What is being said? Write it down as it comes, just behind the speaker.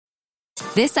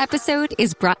This episode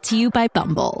is brought to you by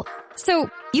Bumble. So,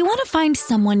 you want to find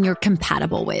someone you're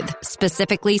compatible with,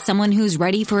 specifically someone who's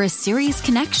ready for a serious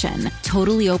connection,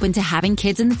 totally open to having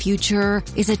kids in the future,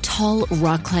 is a tall,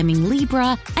 rock-climbing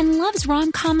Libra, and loves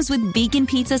rom-coms with vegan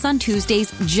pizzas on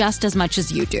Tuesdays just as much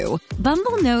as you do.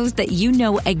 Bumble knows that you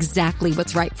know exactly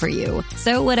what's right for you.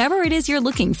 So whatever it is you're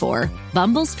looking for,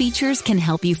 Bumble's features can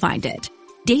help you find it.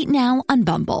 Date now on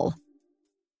Bumble.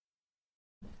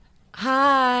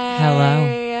 Hi.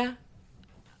 Hello.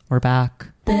 We're back.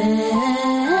 Best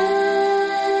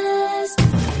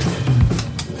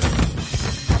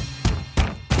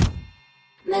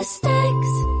mistakes.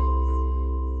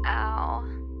 Ow.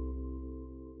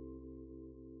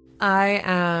 I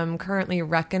am currently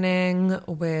reckoning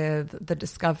with the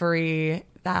discovery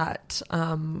that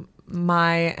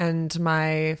my and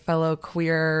my fellow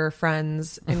queer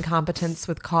friends' incompetence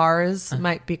with cars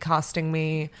might be costing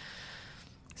me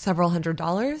several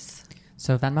 $100s.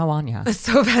 So Venmo Anya.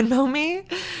 So Venmo me,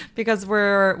 because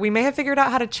we may have figured out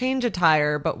how to change a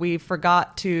tire, but we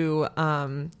forgot to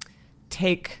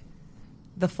take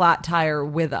the flat tire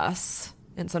with us.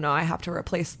 And so now I have to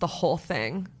replace the whole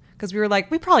thing. Because we were like,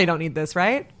 we probably don't need this,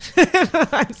 right?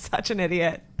 I'm such an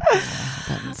idiot.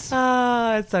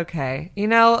 Oh, it's okay. You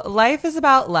know, life is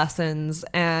about lessons.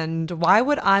 And why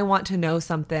would I want to know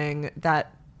something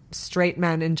that straight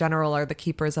men in general are the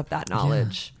keepers of that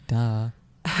knowledge? Yeah,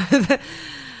 duh.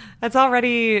 That's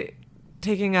already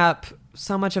taking up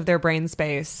so much of their brain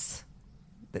space.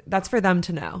 That's for them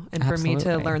to know and for me to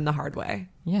Absolutely. learn the hard way.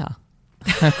 Yeah.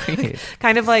 Agreed.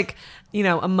 Kind of like, you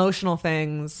know, emotional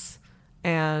things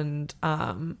and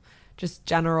just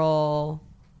general,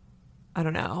 I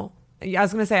don't know. I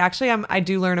was going to say, actually, I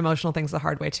do learn emotional things the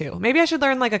hard way too. Maybe I should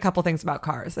learn like a couple things about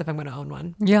cars if I'm going to own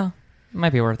one. Yeah.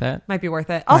 Might be worth it. Might be worth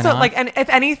it. Why Also, not? like, and if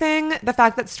anything, the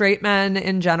fact that straight men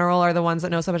in general are the ones that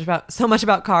know so much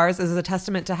about cars is a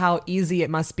testament to how easy it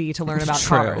must be to learn about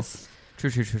True. cars. True.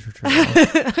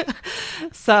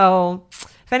 So,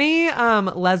 if any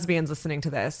lesbians listening to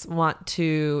this want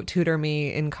to tutor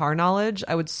me in car knowledge,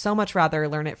 I would so much rather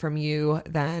learn it from you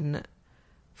than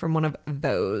from one of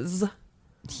those.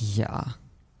 Yeah.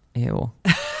 Ew.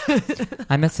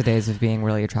 I miss the days of being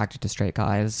really attracted to straight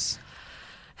guys.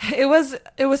 It was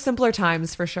simpler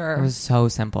times for sure. It was so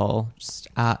simple. Just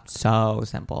so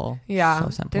simple. Yeah. So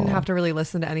simple. Didn't have to really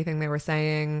listen to anything they were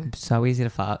saying. So easy to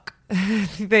fuck.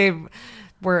 They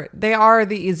are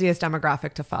the easiest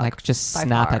demographic to fuck. Like just by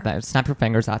snap far. at them. Snap your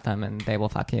fingers at them and they will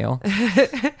fuck you.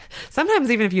 Sometimes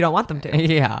even if you don't want them to.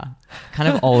 Yeah. Kind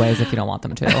of always if you don't want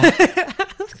them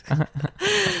to.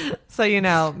 So, you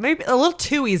know, maybe a little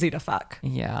too easy to fuck.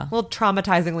 Yeah. A little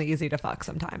traumatizingly easy to fuck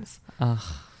sometimes. Ugh.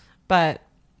 But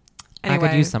anyway,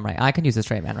 I could use a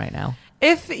straight man right now.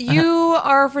 if you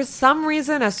are for some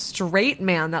reason a straight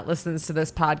man that listens to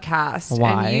this podcast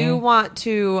Why? and you want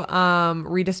to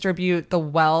redistribute the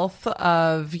wealth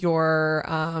of your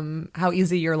how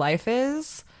easy your life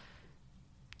is,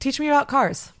 teach me about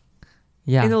cars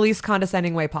Yeah. in the least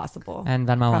condescending way possible. And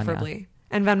Venmo Anya. preferably.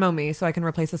 And Venmo me so I can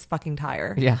replace this fucking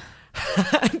tire. Yeah.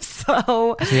 I'm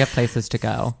so We have places to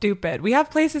go. stupid. We have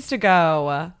places to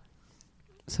go.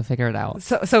 So figure it out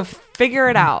So figure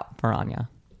it out. for Anya.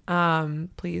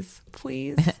 Please.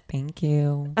 Thank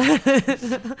you.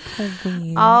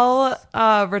 Please.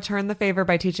 I'll return the favor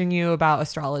by teaching you about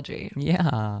astrology.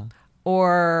 Yeah.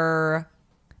 Or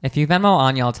If you Venmo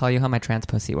Anya, I'll tell you how my trans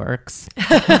pussy works.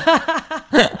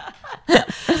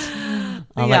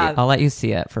 I'll let you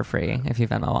see it for free if you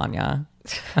Venmo Anya.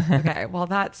 okay, well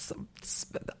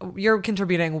you're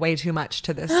contributing way too much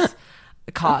to this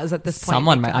cause at this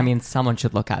point. Someone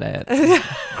should look at it.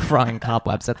 Crying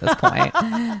cobwebs at this point.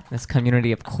 This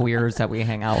community of queers that we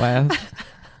hang out with.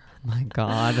 My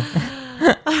God.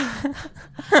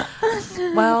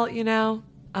 Well, You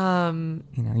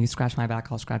scratch my back,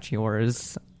 I'll scratch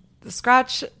yours.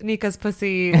 scratch Nika's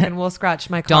pussy and we'll scratch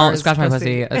my Don't car's scratch my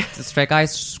pussy. A straight guy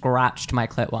scratched my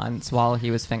clit once while he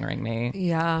was fingering me.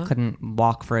 Yeah. Couldn't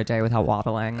walk for a day without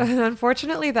waddling.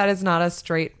 Unfortunately, that is not a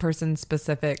straight person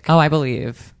specific Oh, I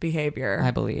believe. behavior. I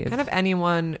believe. Kind of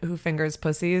anyone who fingers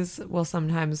pussies will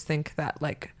sometimes think that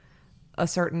like a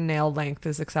certain nail length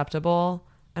is acceptable.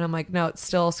 And I'm like, no, it's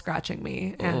still scratching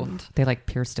me. And They like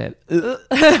pierced it.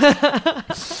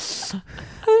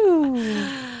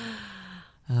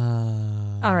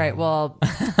 all right, well,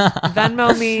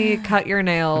 Venmo me, cut your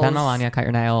nails. Venmo Anya, cut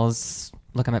your nails,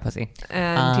 look at my pussy.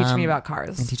 And teach me about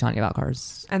cars. And teach Anya about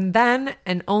cars. And then,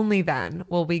 and only then,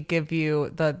 will we give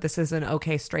you this is an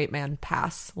okay straight man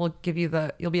pass. We'll give you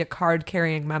you'll be a card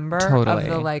carrying member Totally. of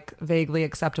the like vaguely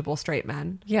acceptable straight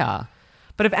men. Yeah.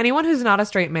 But if anyone who's not a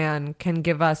straight man can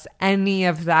give us any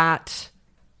of that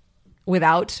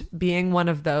without being one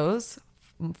of those,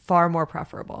 far more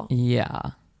preferable. Yeah,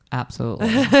 absolutely.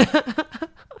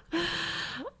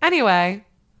 Anyway,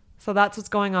 so that's what's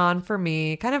going on for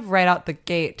me. Kind of right out the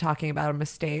gate talking about a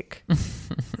mistake.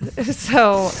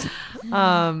 So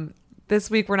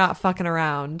this week we're not fucking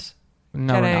around.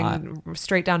 No, we're Getting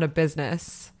straight down to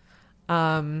business.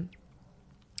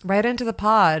 Right into the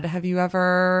pod. Have you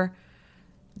ever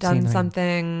done Scenery.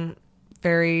 something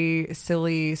very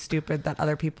silly, stupid that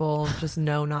other people just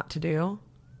know not to do?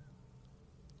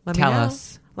 Let me Tell know.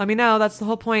 us. Let me know. That's the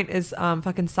whole point is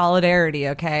fucking solidarity,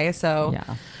 okay? So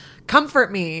Yeah.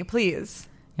 comfort me, please.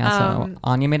 Yeah, so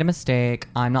Anya made a mistake.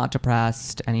 I'm not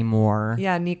depressed anymore.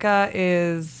 Yeah, Nika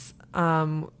is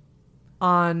on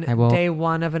day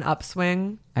one of an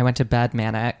upswing. I went to bed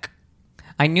manic.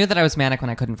 I knew that I was manic when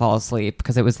I couldn't fall asleep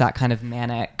because it was that kind of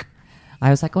manic. I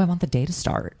was like, oh, I want the day to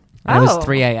start. And It Oh. was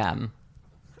 3 a.m.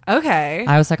 Okay.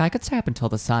 I was like, I could stay up until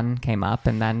the sun came up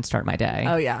and then start my day.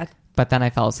 Oh, yeah. But then I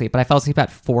fell asleep. But I fell asleep at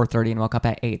 4:30 and woke up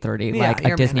at 8:30 Yeah, like a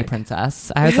you're Disney manic.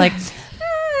 princess. I was like,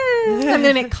 I'm going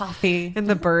to make coffee. And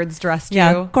the birds dressed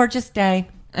Yeah, you. gorgeous day.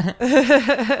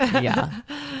 Yeah.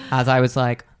 As I was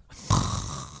like,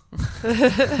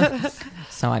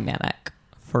 so I'm manic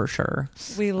for sure.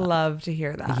 We love to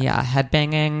hear that. Yeah,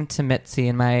 headbanging to Mitzi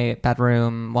in my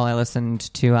bedroom while I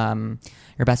listened to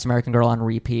Your Best American Girl on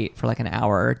repeat for like an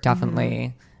hour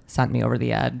definitely sent me over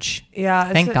the edge.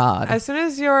 Yeah. Thank God. As soon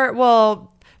as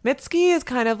Mitski is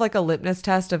kind of like a litmus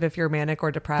test of if you're manic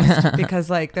or depressed because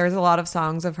like there's a lot of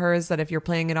songs of hers that if you're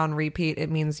playing it on repeat,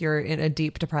 it means you're in a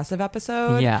deep depressive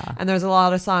episode. Yeah. And there's a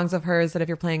lot of songs of hers that if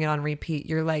you're playing it on repeat,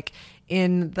 you're like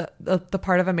in the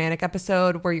part of a manic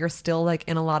episode where you're still like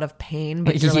in a lot of pain,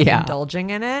 but you're like Yeah. indulging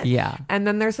in it. Yeah. And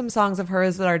then there's some songs of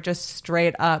hers that are just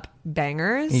straight up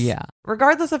bangers. Yeah.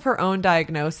 Regardless of her own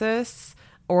diagnosis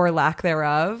or lack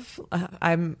thereof,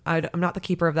 I'm not the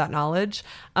keeper of that knowledge.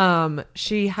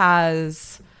 She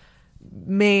has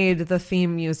made the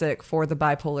theme music for the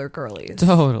Bipolar Girlies.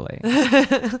 Totally.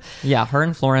 Yeah, her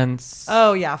and Florence.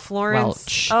 Oh yeah, Florence.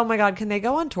 Welch. Oh my God, can they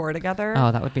go on tour together?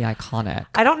 Oh, that would be iconic.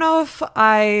 I don't know if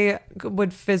I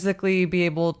would physically be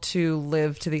able to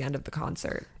live to the end of the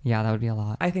concert. Yeah, that would be a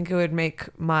lot. I think it would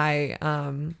make my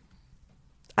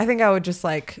I think I would just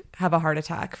like have a heart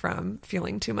attack from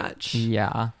feeling too much.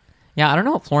 Yeah. Yeah, I don't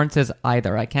know what Florence is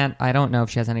either. I don't know if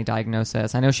she has any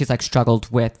diagnosis. I know she's like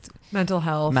struggled with Mental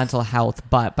health.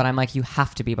 but I'm like, you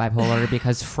have to be bipolar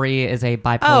because Free is a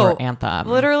bipolar anthem.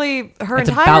 Literally It's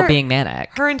about being manic.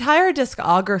 Her entire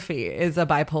discography is a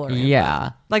bipolar anthem.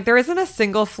 Yeah. Like there isn't a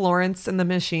single Florence and the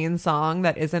Machine song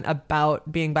that isn't about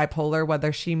being bipolar,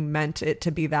 whether she meant it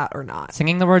to be that or not.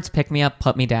 Singing the words pick me up,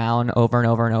 put me down over and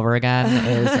over and over again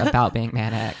is about being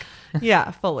manic.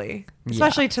 Yeah, fully.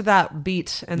 Especially to that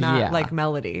beat and that Yeah. like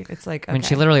melody. It's like, okay. I mean,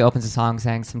 she literally opens a song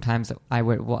saying, sometimes I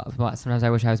would, what? Sometimes I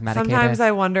wish I was medicated. Sometimes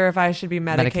I wonder if I should be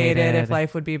medicated, Medicated. if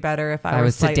life would be better if I, I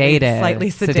was slightly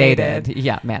sedated.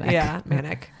 Yeah, manic. Yeah,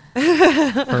 manic.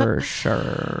 For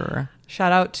sure.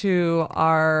 Shout out to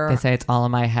our They say it's all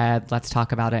in my head. Let's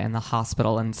talk about it in the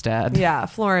hospital instead. yeah,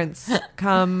 Florence,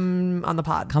 come on the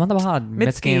pod. Come on the pod.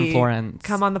 Mitski and Florence.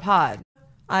 Come on the pod.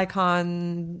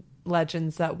 Icon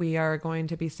legends that we are going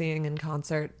to be seeing in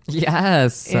concert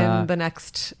Yes. in the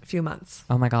next few months.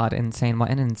 Oh my God. Insane. What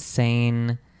an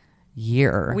insane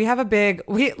year. We have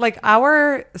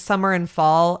our summer and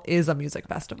fall is a music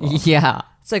festival. Yeah.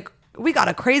 It's like we got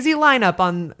a crazy lineup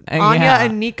on Anya yeah.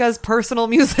 and Nika's personal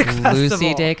music festival.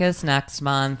 Lucy Dacus next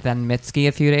month, then Mitski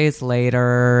a few days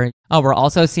later. Oh, we're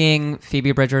also seeing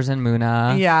Phoebe Bridgers and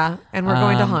Muna. Yeah, and we're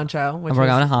going to Honcho, which And we're is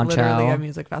going to Honcho. literally a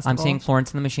music festival. I'm seeing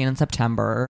Florence and the Machine in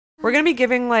September. We're gonna be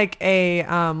giving like a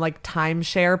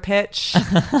timeshare pitch,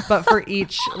 but for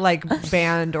each like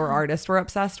band or artist we're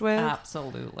obsessed with.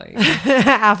 Absolutely.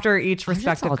 After each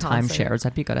respective all concert. timeshares.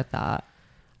 I'd be good at that.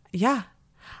 Yeah,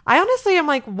 I honestly am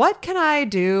like, what can I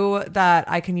do that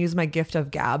I can use my gift of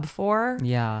gab for?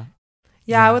 Yeah.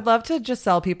 Yeah, I would love to just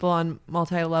sell people on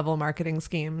multi-level marketing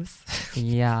schemes,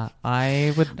 Yeah.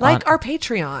 I would like our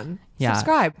Patreon. yeah.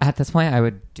 Subscribe. At this point, I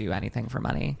would do anything for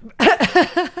money.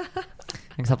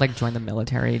 Except like join the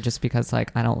military just because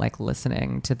like I don't like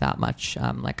listening to that much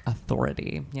like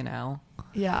authority, you know?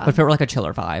 Yeah. But if it were like a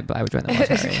chiller vibe, I would join the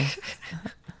military.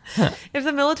 If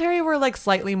the military were like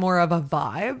slightly more of a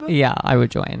vibe. Yeah, I would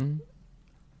join.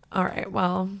 All right,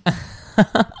 well,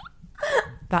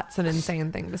 that's an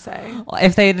insane thing to say.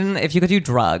 If you could do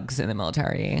drugs in the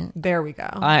military, There we go.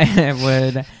 I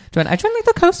would join. I joined like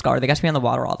the Coast Guard. They got to be on the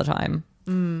water all the time.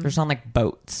 They're just on like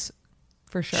boats,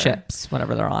 For sure. ships,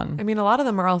 whatever they're on. I mean, a lot of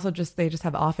them are also they just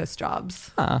have office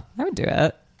jobs. I would do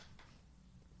it.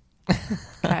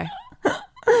 Okay.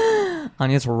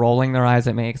 Anya's rolling their eyes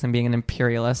at me because I'm being an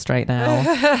imperialist right now.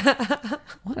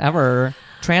 Whatever.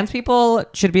 Trans people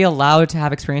should be allowed to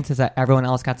have experiences that everyone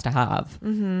else gets to have.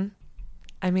 Mm-hmm.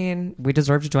 I mean, We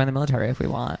deserve to join the military if we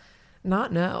want.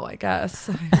 not no, I guess.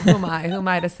 Who am I? Who am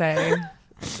I to say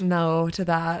no to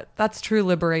that? That's true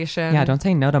liberation. Yeah, don't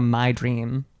say no to my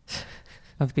dream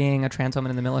of being a trans woman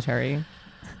in the military.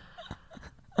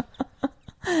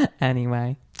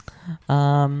 Anyway.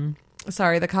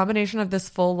 Sorry, the combination of this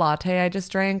full latte I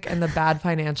just drank and the bad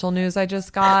financial news I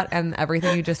just got and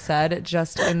everything you just said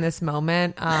just in this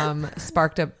moment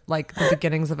sparked the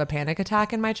beginnings of a panic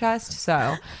attack in my chest.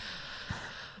 So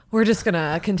we're just going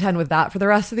to contend with that for the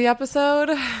rest of the episode.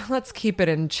 Let's keep it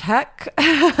in check.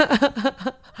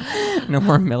 No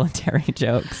more military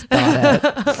jokes. Got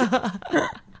it.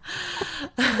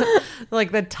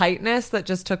 Like the tightness that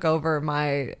just took over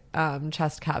my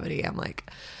chest cavity. I'm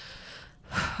like,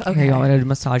 Okay, okay. you want me to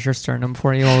massage your sternum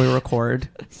for you while we record?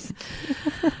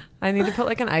 I need to put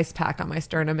like an ice pack on my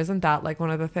sternum. Isn't that like one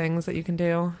of the things that you can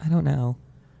do? I don't know.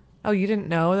 Oh, you didn't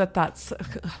know that's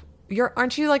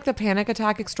aren't you like the panic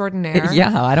attack extraordinaire?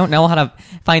 Yeah, I don't know how to.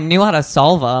 If I knew how to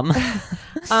solve them.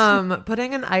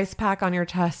 Putting an ice pack on your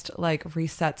chest like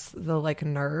resets the like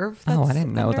nerve. Oh, I that's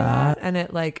didn't know under that. and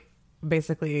it like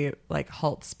basically like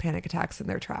halts panic attacks in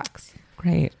their tracks.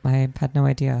 Great. I had no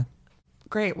idea.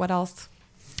 Great. What else?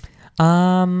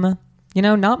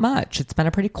 Not much. It's been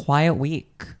a pretty quiet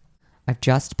week. I've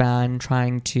just been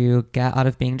trying to get out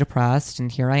of being depressed,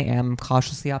 and here I am,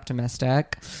 cautiously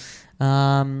optimistic.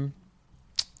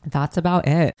 That's about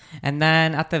it. And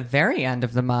then at the very end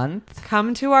of the month,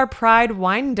 Come to our Pride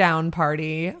Wine Down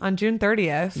party on June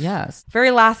 30th. yes, Very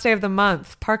last day of the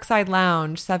month, Parkside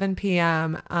Lounge, 7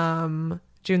 p.m.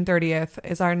 June 30th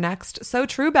is our next So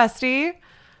True Bestie.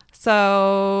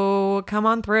 So come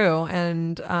on through.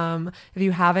 And if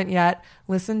you haven't yet,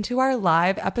 listen to our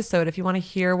live episode if you want to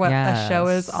hear what the show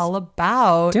is Yes. all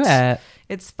about. do it.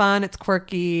 It's fun. It's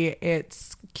quirky.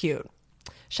 It's cute.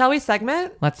 Shall we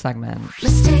segment? Let's segment.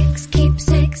 Mistakes,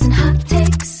 keepsakes, and hot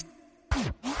takes.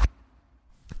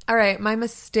 All right, my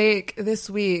mistake this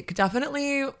week,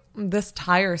 definitely this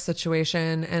tire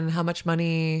situation and how much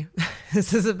money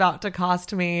this is about to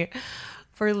cost me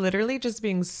for literally just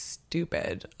being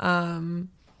stupid. Okay,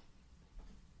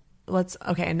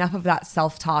 enough of that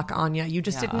self-talk, Anya. You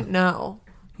just didn't know.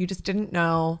 You just didn't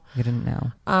know. You didn't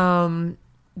know.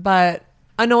 But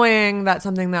annoying that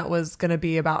something that was going to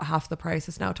be about half the price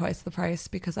is now twice the price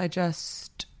because I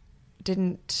just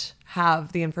didn't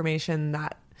have the information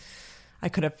that I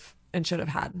could have and should have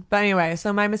had. But anyway,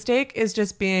 so my mistake is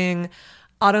just being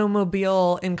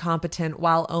automobile incompetent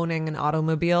while owning an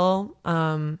automobile.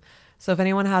 So if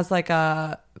anyone has like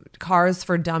a Cars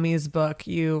for Dummies book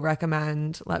you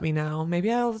recommend, let me know.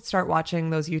 Maybe I'll start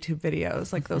watching those YouTube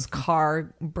videos, like those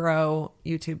car bro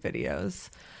YouTube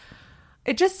videos.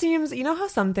 It just seems, you know how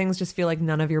some things just feel like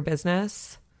none of your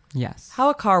business? Yes. How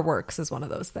a car works is one of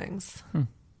those things. I'm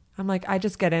like, I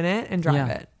just get in it and drive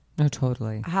it. No,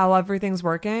 totally. How everything's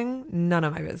working, none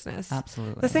of my business.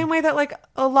 Absolutely. The same way that like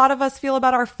a lot of us feel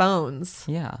about our phones.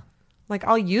 Yeah. Like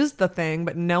I'll use the thing,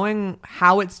 but knowing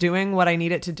how it's doing what I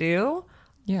need it to do,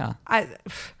 Yeah.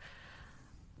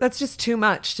 that's just too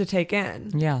much to take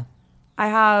in. Yeah. I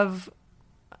have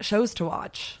shows to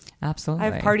watch. Absolutely. I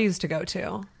have parties to go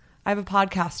to. I have a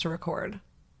podcast to record.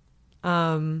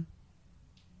 I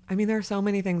mean, there are so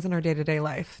many things in our day-to-day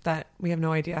life that we have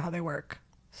no idea how they work.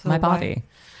 So My why- body.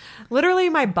 Literally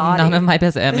my body. None of my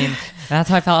business. I mean, that's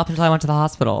how I felt up until I went to the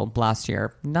hospital last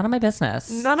year. None of my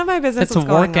business. None of my business It's what's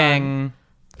going working. on.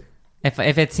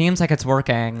 If it seems like it's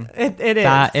working, It is.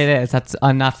 that it is. That's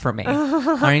enough for me. I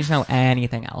don't need to know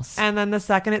anything else. And then the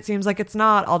second it seems like it's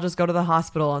not, I'll just go to the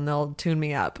hospital and they'll tune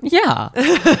me up. Yeah,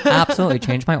 absolutely.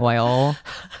 Change my oil.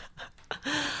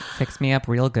 Fix me up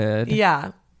real good.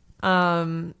 Yeah.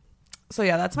 So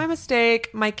yeah, that's my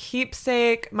mistake. My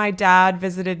keepsake, my dad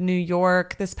visited New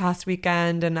York this past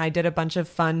weekend and I did a bunch of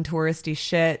fun touristy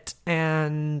shit.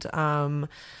 And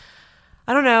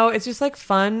I don't know, it's just like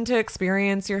fun to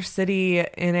experience your city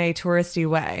in a touristy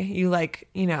way. You like,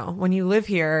 you know, when you live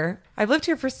here, I've lived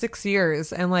here for 6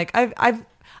 years and like I've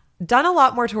done a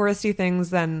lot more touristy things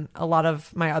than a lot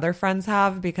of my other friends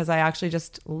have because I actually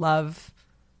just love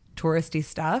touristy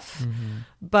stuff,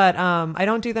 but I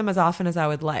don't do them as often as I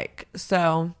would like.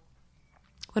 So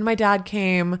when my dad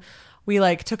came, we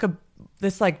like took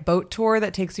this like boat tour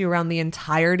that takes you around the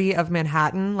entirety of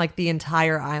Manhattan, like the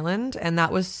entire island, and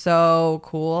that was so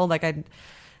cool. Like I'd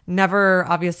never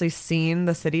obviously seen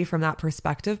the city from that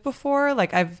perspective before.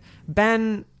 Like I've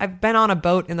been on a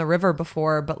boat in the river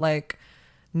before, but like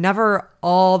never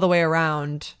all the way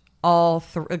around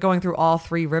going through all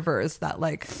three rivers that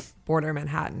like border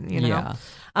Manhattan, you know? Yeah.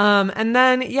 And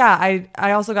then, yeah,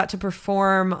 I also got to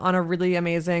perform on a really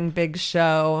amazing big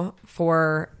show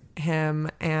for him.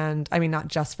 And I mean, not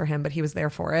just for him, but he was there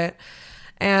for it.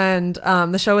 And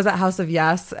the show was at House of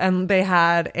Yes, and they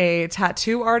had a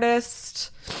tattoo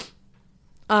artist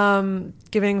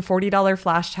giving $40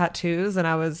 flash tattoos. And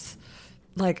I was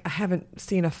like, I haven't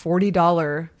seen a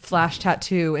 $40 flash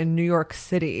tattoo in New York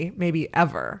City, maybe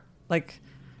ever. Like,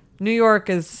 New York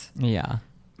is Yeah.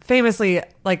 famously,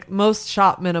 like, most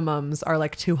shop minimums are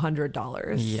like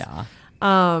 $200. Yeah.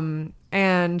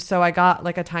 And so I got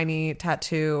like a tiny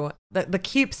tattoo. The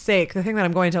keepsake, the thing that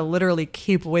I'm going to literally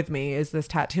keep with me is this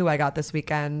tattoo I got this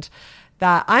weekend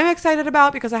that I'm excited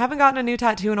about because I haven't gotten a new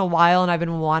tattoo in a while, and I've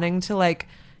been wanting to like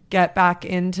get back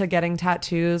into getting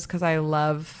tattoos because I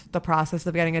love the process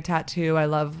of getting a tattoo. I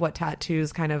love what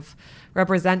tattoos kind of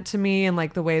represent to me and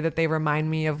like the way that they remind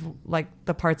me of like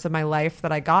the parts of my life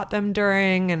that I got them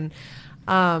during. And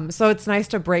so it's nice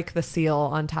to break the seal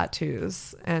on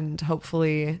tattoos and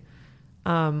hopefully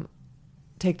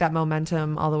take that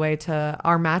momentum all the way to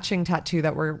our matching tattoo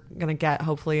that we're going to get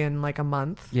hopefully in like a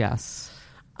month. Yes.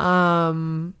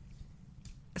 So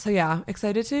yeah,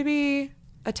 excited to be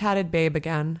a tatted babe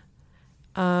again.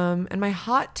 And my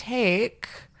hot take,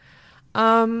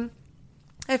 I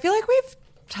feel like we've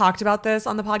talked about this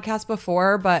on the podcast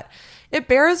before, but it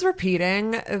bears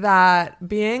repeating that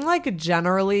being like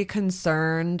generally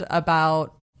concerned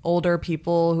about older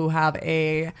people who have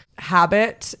a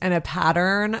habit and a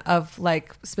pattern of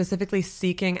like specifically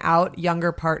seeking out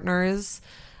younger partners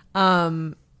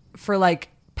for like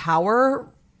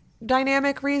power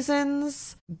dynamic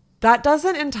reasons, that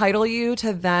doesn't entitle you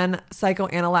to then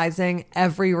psychoanalyzing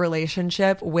every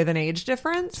relationship with an age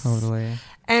difference. Totally.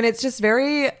 And it's just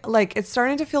very like, it's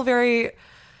starting to feel very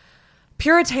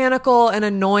puritanical and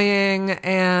annoying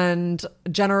and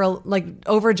general, like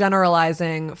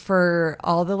overgeneralizing for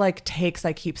all the like takes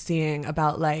I keep seeing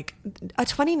about like a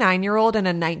 29-year-old and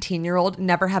a 19-year-old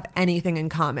never have anything in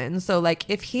common. So like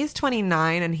if he's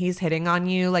 29 and he's hitting on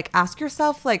you, like ask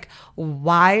yourself like,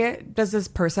 why does this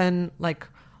person like,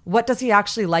 what does he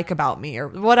actually like about me or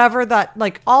whatever, that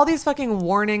like all these fucking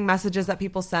warning messages that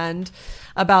people send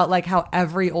about like how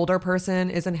every older person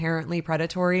is inherently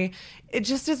predatory. It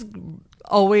just is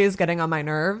always getting on my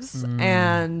nerves.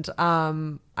 And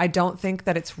I don't think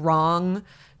that it's wrong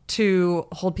to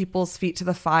hold people's feet to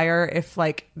the fire if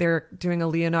like they're doing a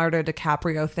Leonardo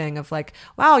DiCaprio thing of like,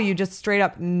 wow, you just straight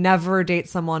up never date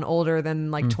someone older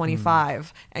than like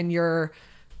 25 and you're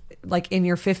like in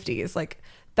your 50s. Like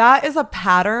that is a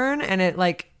pattern, and it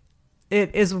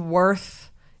is worth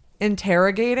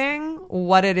interrogating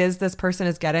what it is this person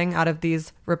is getting out of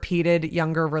these repeated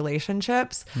younger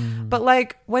relationships. But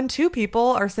like when two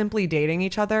people are simply dating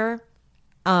each other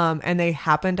and they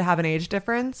happen to have an age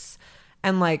difference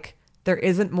and like there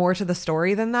isn't more to the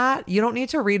story than that, you don't need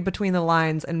to read between the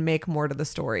lines and make more to the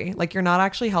story. Like you're not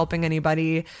actually helping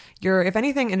anybody. You're, if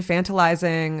anything,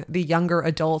 infantilizing the younger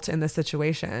adult in the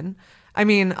situation. I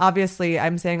mean, obviously,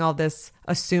 I'm saying all this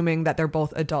assuming that they're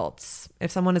both adults. If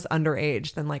someone is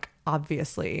underage, then like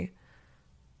obviously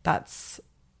that's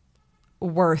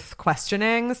worth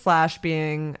questioning /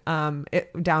 being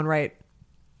downright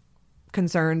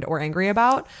concerned or angry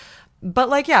about. But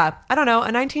like, yeah, I don't know. A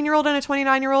 19-year-old and a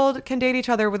 29-year-old can date each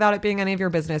other without it being any of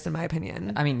your business, in my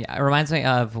opinion. I mean, yeah, it reminds me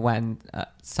of when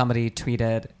somebody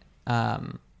tweeted,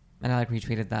 and I like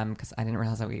retweeted them because I didn't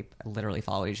realize that we literally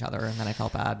followed each other, and then I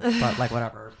felt bad. But like,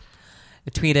 whatever.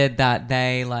 It tweeted that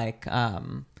they like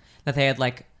that they had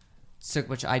like, so,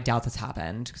 which I doubt this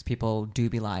happened because people do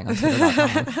be lying on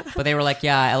Twitter.com. But they were like,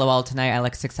 yeah, LOL, tonight I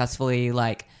like successfully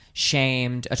like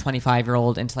shamed a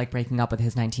 25-year-old into like breaking up with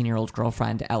his 19-year-old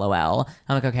girlfriend, LOL.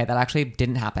 I'm like, okay, that actually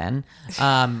didn't happen.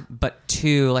 But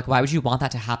two, like, why would you want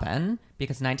that to happen?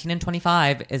 Because 19 and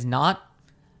 25 is not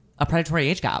a predatory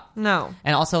age gap. No.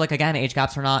 And also, like, again, age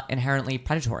gaps are not inherently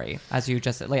predatory, as you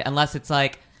just, like, unless it's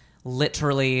like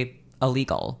literally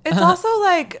illegal. It's also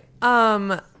like,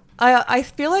 I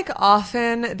feel like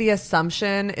often the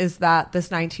assumption is that this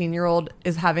 19-year-old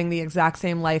is having the exact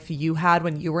same life you had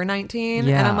when you were 19.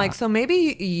 Yeah. And I'm like, so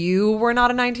maybe you were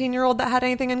not a 19-year-old that had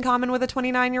anything in common with a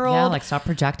 29-year-old. Yeah, like stop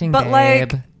projecting, but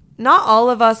babe. Like, not all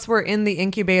of us were in the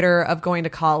incubator of going to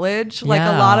college. Like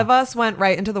a lot of us went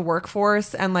right into the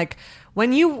workforce. And like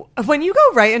when you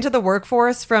go right into the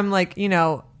workforce from like, you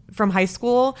know, from high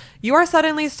school, you are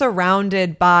suddenly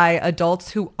surrounded by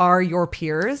adults who are your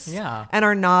peers and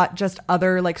are not just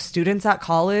other like students at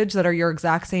college that are your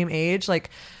exact same age.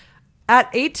 Like at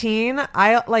 18,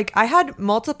 I had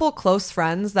multiple close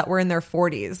friends that were in their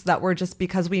 40s that were just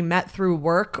because we met through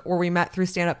work or we met through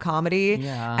stand-up comedy.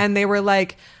 Yeah. And they were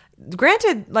like,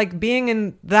 granted, like being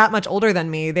in that much older than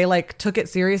me, they like took it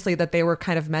seriously that they were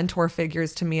kind of mentor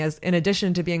figures to me as in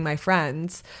addition to being my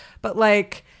friends. But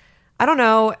like, I don't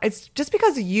know, it's just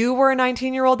because you were a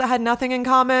 19-year-old that had nothing in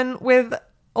common with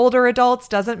older adults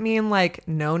doesn't mean like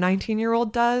no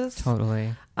 19-year-old does.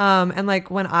 Totally. And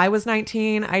like when I was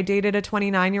 19, I dated a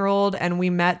 29-year-old and we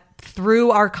met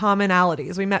through our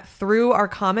commonalities. We met through our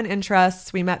common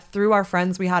interests. We met through our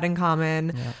friends we had in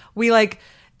common. Yeah. We like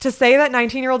to say that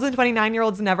 19-year-olds and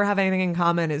 29-year-olds never have anything in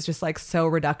common is just like so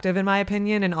reductive in my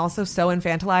opinion, and also so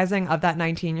infantilizing of that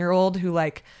 19-year-old who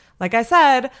like I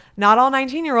said, not all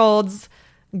 19-year-olds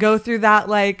go through that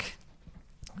like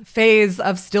phase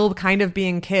of still kind of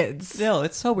being kids. Still,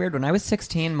 it's so weird. When I was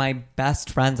 16, my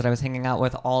best friends that I was hanging out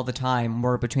with all the time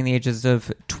were between the ages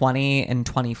of 20 and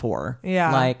 24.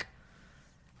 Yeah. Like,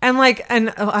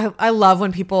 and I love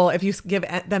when people, if you give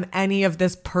them any of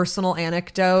this personal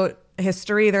anecdote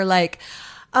history, they're like,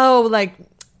 oh, like,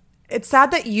 it's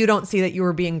sad that you don't see that you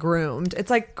were being groomed. It's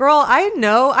like, girl, I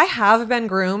know I have been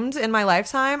groomed in my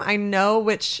lifetime. I know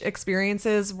which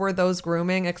experiences were those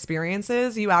grooming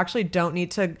experiences. You actually don't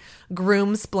need to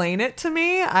groom-splain it to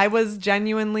me. I was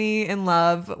genuinely in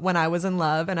love when I was in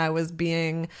love, and I was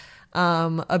being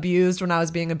abused when I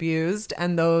was being abused.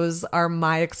 And those are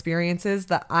my experiences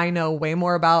that I know way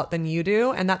more about than you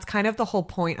do. And that's kind of the whole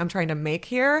point I'm trying to make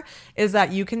here, is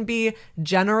that you can be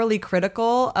generally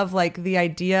critical of like the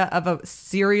idea of a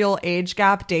serial age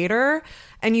gap dater,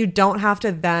 and you don't have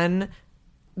to then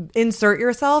insert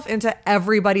yourself into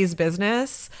everybody's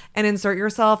business and insert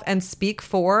yourself and speak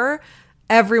for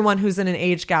everyone who's in an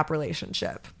age gap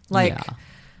relationship. Like, yeah.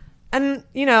 And,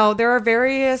 you know, there are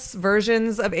various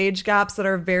versions of age gaps that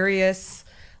are various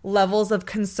levels of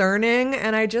concerning.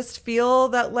 And I just feel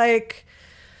that, like,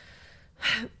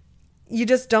 you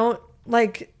just don't,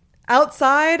 like,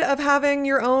 outside of having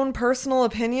your own personal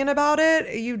opinion about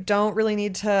it, you don't really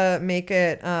need to make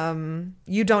it,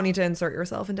 you don't need to insert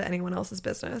yourself into anyone else's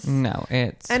business. No,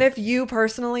 it's... And if you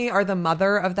personally are the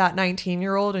mother of that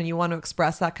 19-year-old and you want to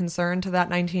express that concern to that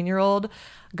 19-year-old,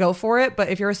 go for it. But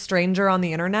if you're a stranger on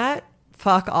the internet,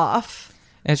 fuck off.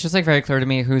 It's just like very clear to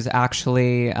me who's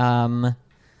actually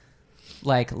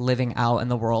like living out in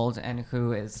the world and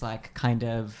who is like kind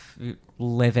of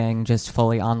living just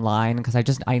fully online, because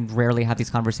I rarely have these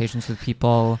conversations with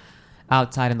people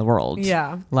outside in the world.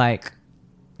 Yeah. Like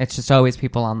it's just always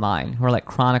people online who are like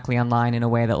chronically online in a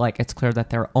way that like it's clear that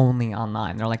they're only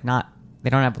online. They're like they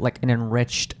don't have like an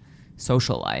enriched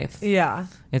social life. Yeah.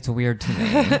 It's weird to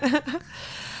me.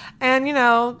 And, you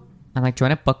know, I'm like,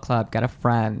 join a book club, get a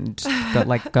friend,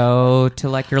 go to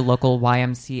like your local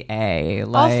YMCA.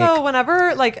 Like, also,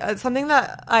 whenever like something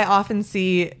that I often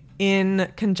see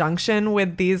in conjunction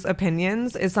with these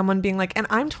opinions is someone being like, and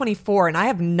I'm 24 and I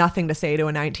have nothing to say to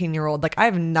a 19-year-old. Like I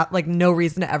have no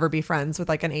reason to ever be friends with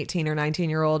like an 18 or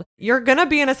 19-year-old. You're going to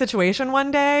be in a situation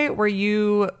one day where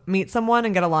you meet someone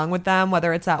and get along with them,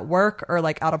 whether it's at work or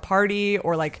like at a party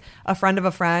or like a friend of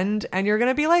a friend. And you're going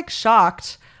to be like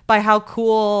shocked by how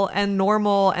cool and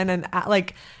normal and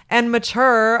and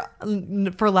mature,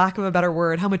 for lack of a better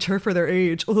word, how mature for their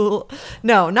age. No,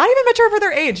 not even mature for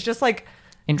their age, just like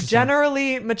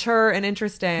generally mature and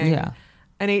interesting. Yeah.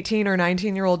 An 18 or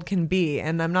 19-year-old can be.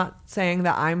 And I'm not saying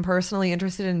that I'm personally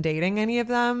interested in dating any of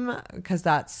them, because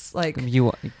that's like...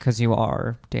 Because you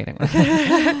are dating.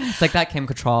 It's like that Kim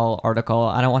Cattrall article.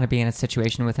 I don't want to be in a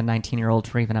situation with a 19-year-old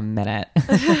for even a minute.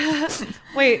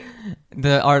 Wait. I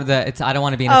don't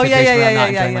want to be in a situation where I'm not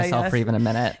enjoying myself for even a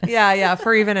minute. Yeah,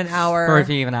 for even an hour.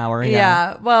 For even an hour,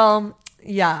 yeah. Well,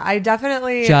 yeah, I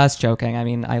definitely... Just joking. I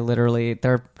mean,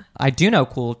 I do know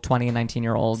cool 20 and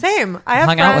 19-year-olds. Same.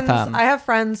 I have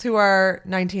friends who are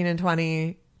 19 and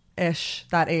 20-ish,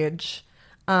 that age,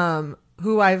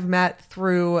 who I've met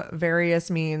through various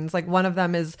means. Like one of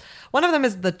them is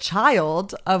the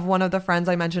child of one of the friends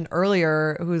I mentioned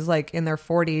earlier, who's like in their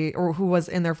 40s, or who was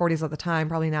in their 40s at the time,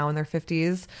 probably now in their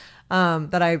 50s,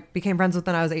 that I became friends with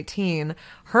when I was 18.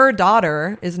 Her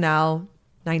daughter is now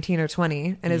 19 or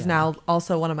 20 and is now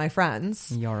also one of my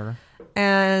friends.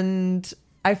 And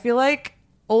I feel like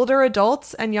older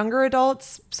adults and younger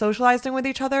adults socializing with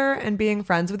each other and being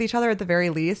friends with each other at the very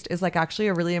least is like actually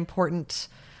a really important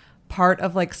part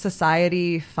of like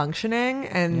society functioning,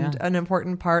 and an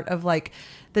important part of like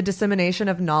the dissemination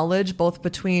of knowledge, both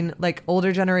between like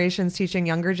older generations teaching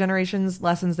younger generations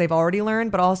lessons they've already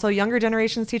learned, but also younger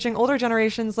generations teaching older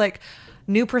generations like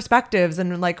new perspectives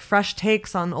and like fresh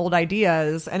takes on old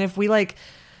ideas. And if we like,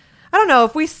 I don't know,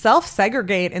 if we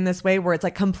self-segregate in this way where it's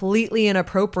like completely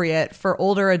inappropriate for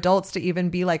older adults to even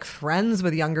be like friends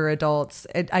with younger adults,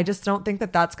 I just don't think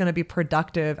that that's going to be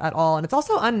productive at all. And it's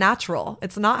also unnatural.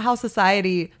 It's not how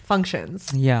society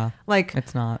functions. Yeah. Like,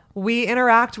 it's not. We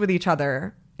interact with each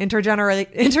other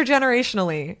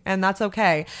intergenerationally, and that's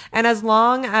okay. And as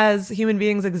long as human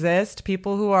beings exist,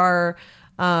 people who are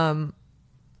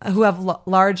who have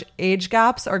large age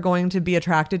gaps are going to be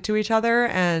attracted to each other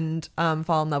and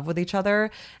fall in love with each other.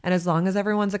 And as long as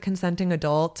everyone's a consenting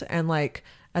adult, and like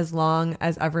as long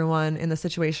as everyone in the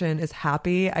situation is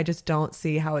happy, I just don't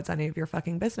see how it's any of your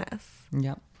fucking business.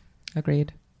 Yep.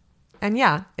 Agreed. And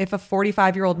yeah, if a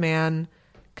 45-year-old man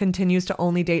continues to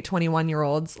only date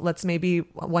 21-year-olds, let's maybe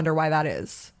wonder why that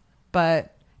is.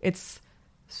 But it's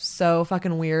so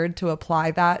fucking weird to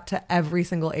apply that to every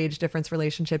single age difference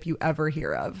relationship you ever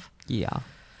hear of. Yeah.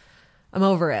 I'm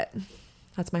over it.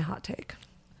 That's my hot take.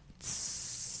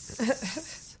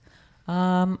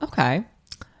 Okay.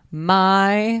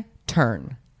 My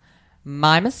turn.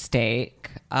 My mistake.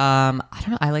 I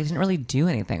don't know. I didn't really do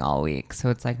anything all week, so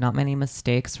it's like not many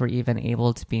mistakes were even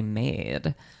able to be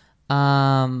made.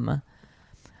 I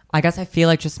guess I feel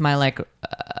like just my like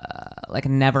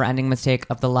never-ending mistake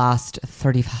of the last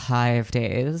 35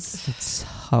 days, it's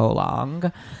so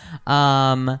long,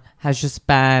 has just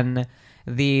been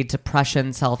the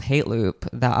depression self-hate loop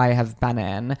that I have been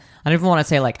in. I don't even want to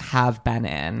say like have been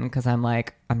in, because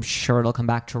I'm sure it'll come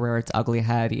back to rear its ugly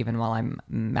head even while I'm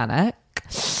manic.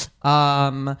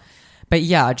 But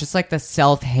yeah, just like the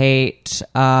self-hate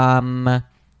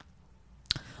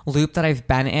loop that I've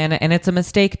been in. And it's a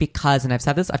mistake because, and I've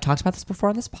said this, I've talked about this before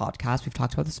on this podcast, we've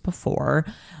talked about this before,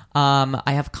 I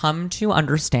have come to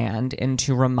understand and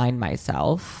to remind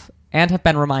myself, and have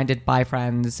been reminded by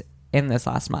friends in this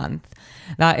last month,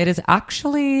 that it is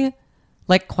actually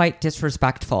like quite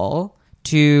disrespectful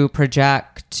to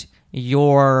project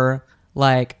your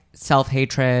like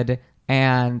self-hatred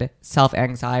and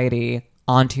self-anxiety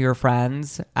onto your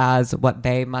friends as what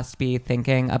they must be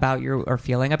thinking about you or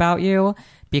feeling about you,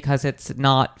 because it's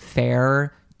not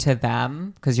fair to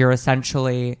them, because you're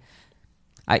essentially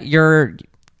in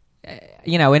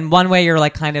one way you're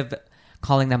like kind of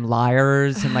calling them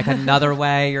liars, and like another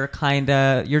way you're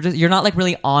not like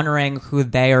really honoring who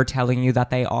they are telling you that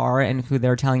they are and who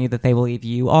they're telling you that they believe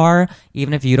you are,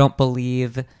 even if you don't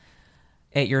believe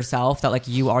it yourself that like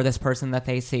you are this person that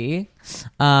they see.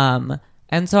 And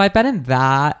so I've been in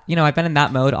that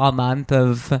mode all month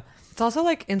of, it's also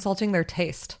like insulting their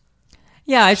taste.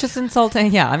 Yeah, it's just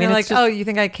insulting. Yeah, I mean, you're it's like, just, oh, you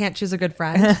think I can't choose a good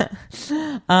friend?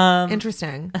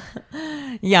 Interesting.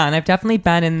 Yeah, and I've definitely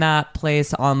been in that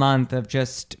place all month of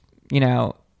just,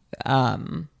 making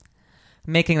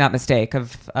that mistake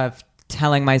of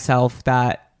telling myself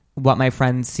that what my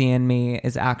friends see in me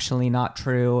is actually not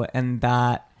true, and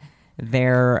that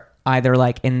they're either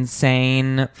like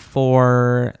insane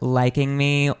for liking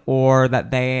me, or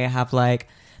that they have like,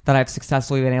 that I've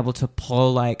successfully been able to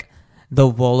pull like the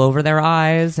wool over their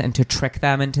eyes and to trick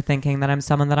them into thinking that I'm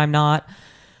someone that I'm not.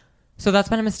 So that's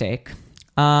been a mistake.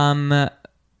 But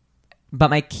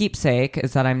my keepsake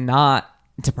is that I'm not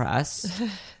depressed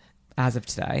as of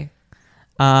today.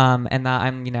 And that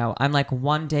I'm like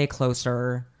one day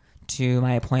closer to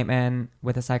my appointment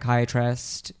with a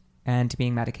psychiatrist and to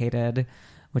being medicated,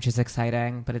 which is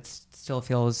exciting, but it still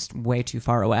feels way too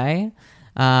far away.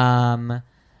 But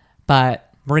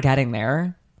we're getting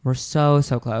there. We're so,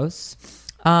 so close.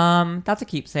 That's a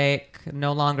keepsake.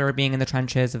 No longer being in the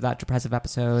trenches of that depressive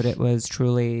episode. It was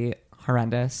truly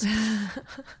horrendous.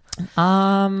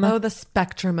 The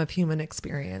spectrum of human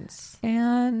experience.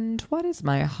 And what is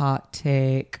my hot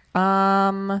take?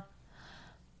 My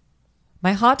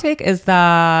hot take is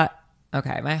that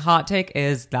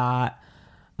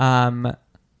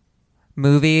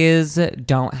movies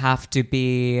don't have to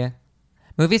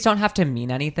mean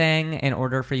anything in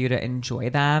order for you to enjoy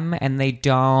them, and they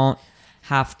don't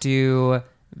have to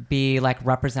be like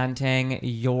representing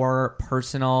your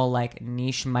personal like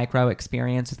niche micro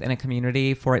experience within a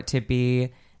community for it to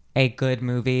be a good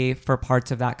movie for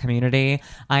parts of that community.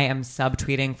 I am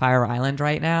subtweeting Fire Island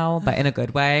right now, but in a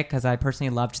good way, because I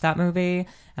personally loved that movie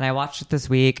and I watched it this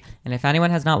week. And if anyone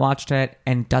has not watched it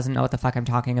and doesn't know what the fuck I'm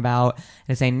talking about,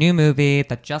 it is a new movie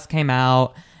that just came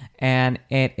out, and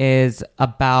it is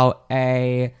about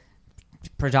a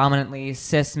predominantly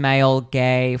cis male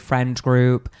gay friend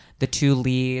group. The two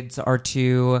leads are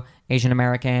two Asian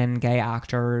American gay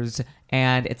actors,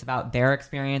 and it's about their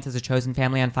experience as a chosen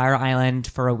family on Fire Island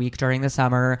for a week during the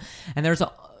summer. And there's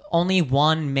only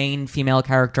one main female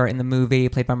character in the movie,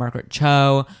 played by Margaret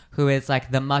Cho, who is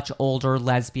like the much older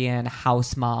lesbian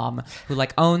house mom who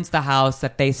like owns the house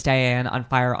that they stay in on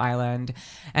Fire Island.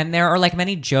 And there are like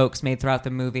many jokes made throughout the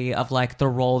movie of like the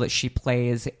role that she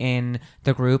plays in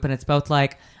the group. And it's both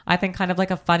like, I think kind of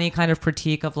like a funny kind of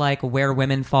critique of like where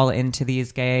women fall into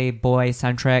these gay boy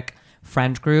centric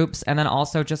friend groups. And then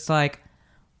also just like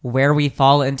where we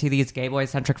fall into these gay boy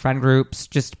centric friend groups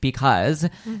just because.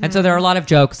 And so there are a lot of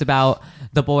jokes about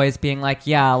the boys being like,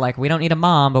 yeah, like we don't need a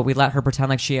mom, but we let her pretend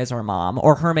like she is our mom,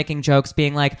 or her making jokes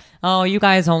being like, oh, you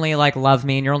guys only like love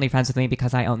me and you're only friends with me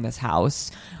because I own this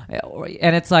house.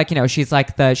 And it's like, you know, she's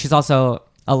also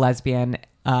a lesbian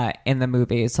in the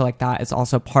movie. So like that is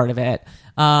also part of it.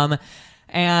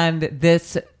 And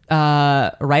this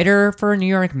writer for New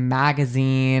York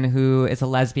Magazine, who is a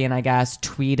lesbian, I guess,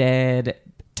 tweeted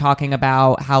talking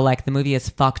about how like the movie is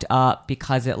fucked up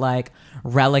because it like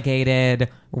relegated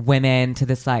women to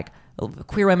this like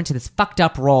queer women to this fucked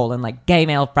up role in like gay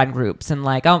male friend groups, and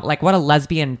like, oh, like what a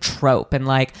lesbian trope. And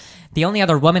like the only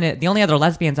other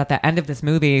lesbians at the end of this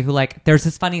movie who like, there's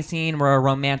this funny scene where a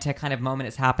romantic kind of moment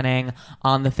is happening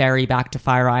on the ferry back to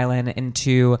Fire Island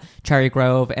into Cherry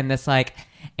Grove, and this like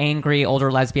angry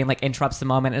older lesbian like interrupts the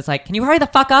moment and it's like, can you hurry the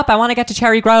fuck up? I want to get to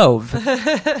Cherry Grove.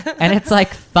 And it's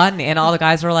like fun, and all the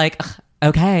guys are like,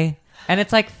 okay. And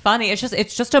it's like funny.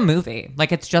 It's just a movie.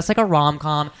 Like it's just like a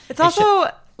rom-com. It's also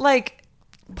like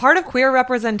part of queer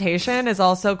representation is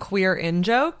also queer in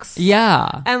jokes.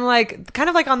 Yeah. And like kind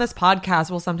of like on this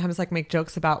podcast we'll sometimes like make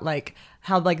jokes about like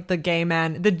how like the gay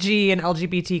men, the G in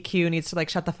LGBTQ needs to like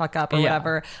shut the fuck up or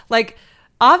whatever. Like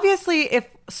obviously if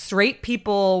straight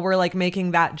people were like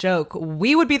making that joke,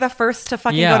 we would be the first to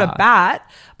fucking go to bat.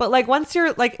 But like once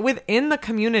you're like within the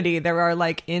community, there are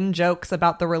like in jokes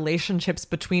about the relationships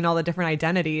between all the different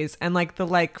identities and like the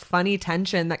like funny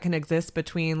tension that can exist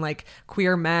between like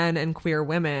queer men and queer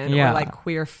women, or like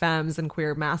queer femmes and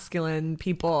queer masculine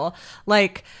people.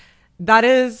 Like that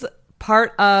is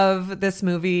part of this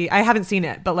movie. I haven't seen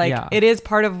it, but like it is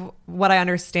part of what I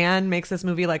understand makes this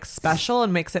movie like special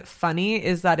and makes it funny,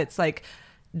 is that it's like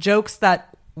jokes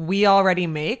that we already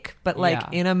make, but like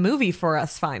in a movie for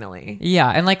us finally. Yeah.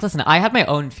 And like, listen, I had my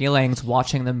own feelings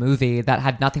watching the movie that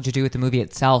had nothing to do with the movie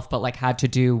itself, but like had to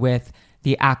do with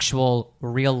the actual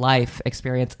real life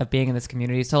experience of being in this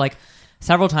community. So like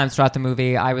several times throughout the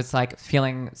movie, I was like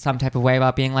feeling some type of way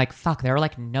about being like, fuck, there are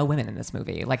like no women in this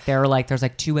movie. Like there's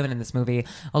like 2 women in this movie.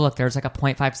 Oh, look, there's like a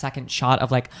 0.5 second shot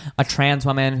of like a trans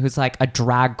woman who's like a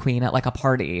drag queen at like a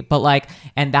party. But like,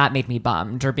 and that made me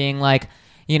bummed. Or being like,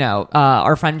 you know,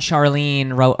 our friend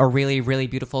Charlene wrote a really, really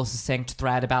beautiful, succinct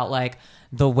thread about like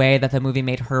the way that the movie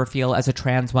made her feel as a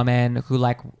trans woman who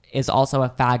like is also a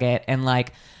faggot, and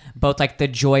like both like the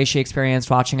joy she experienced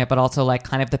watching it, but also like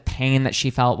kind of the pain that she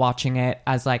felt watching it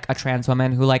as like a trans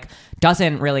woman who like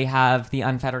doesn't really have the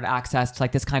unfettered access to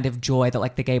like this kind of joy that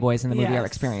like the gay boys in the movie are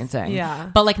experiencing. Yeah.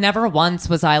 But like never once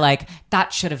was I like,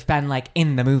 that should have been like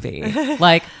in the movie.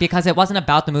 Like, because it wasn't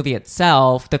about the movie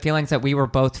itself. The feelings that we were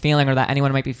both feeling, or that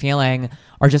anyone might be feeling,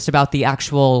 are just about the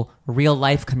actual real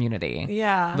life community.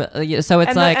 Yeah. So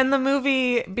it's and the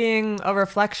movie being a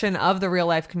reflection of the real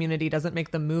life community doesn't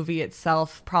make the movie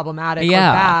itself problematic or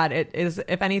bad. It is,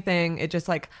 if anything, it just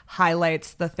like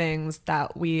highlights the things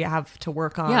that we have to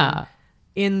work on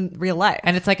in real life.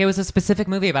 And it's like, it was a specific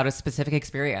movie about a specific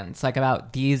experience, like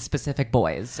about these specific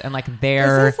boys, and like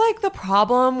their... This is like the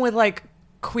problem with like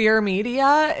queer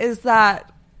media, is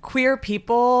that queer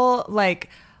people like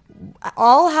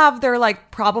all have their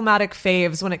like problematic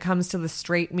faves when it comes to the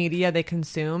straight media they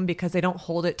consume, because they don't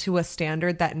hold it to a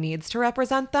standard that needs to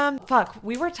represent them. Fuck,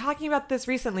 we were talking about this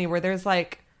recently where there's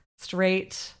like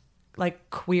straight like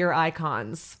queer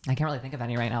icons. I can't really think of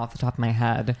any right now off the top of my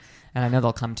head, and I know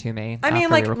they'll come to me. I mean,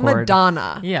 like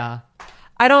Madonna. Yeah.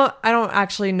 I don't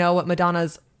actually know what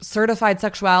Madonna's certified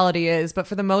sexuality is, but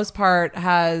for the most part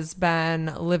has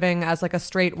been living as like a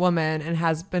straight woman and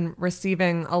has been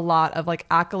receiving a lot of like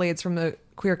accolades from the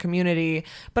queer community,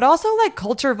 but also like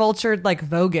culture vultured like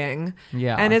voguing.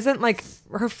 Yeah. And isn't like,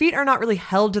 her feet are not really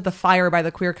held to the fire by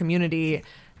the queer community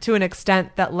to an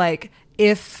extent that like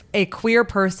if a queer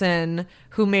person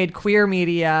who made queer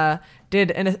media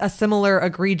did a similar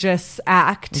egregious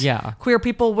act, queer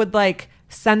people would like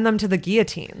send them to the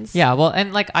guillotines. Yeah, well,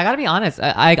 and like I gotta be honest,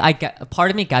 I get, part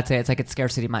of me gets it. It's like it's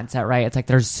scarcity mindset, right? It's like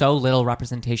there's so little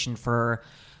representation for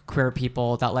queer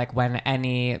people that like when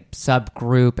any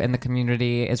subgroup in the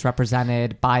community is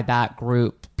represented by that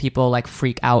group, people like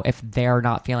freak out if they're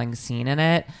not feeling seen in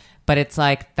it. But it's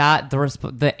like that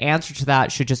the answer to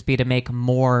that should just be to make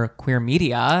more queer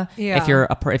media if you're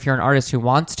an artist who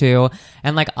wants to.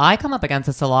 And like I come up against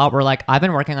this a lot where like I've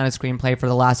been working on a screenplay for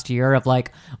the last year of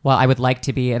like what I would like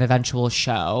to be an eventual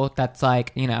show that's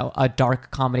like, you know, a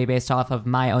dark comedy based off of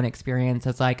my own experience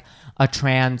as like a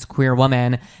trans queer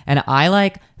woman. And I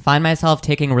like find myself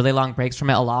taking really long breaks from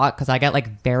it a lot because I get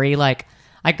like very like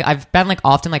I've been like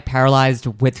often like paralyzed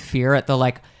with fear at the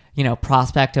like, you know,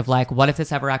 prospect of like, what if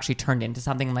this ever actually turned into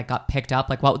something and like got picked up?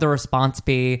 Like, what would the response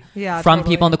be from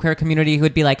people in the queer community who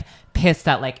would be like pissed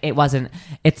that like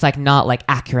it's like not like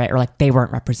accurate or like they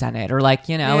weren't represented or like,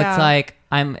 you know, it's like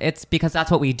it's because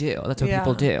that's what we do. That's what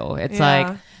people do. It's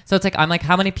like, so it's like, I'm like,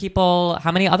 how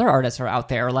many other artists are out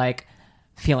there like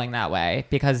feeling that way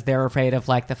because they're afraid of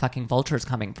like the fucking vultures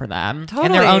coming for them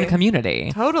in their own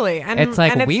community. Totally. And it's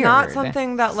like and weird. It's not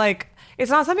something that like, it's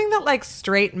not something that like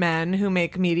straight men who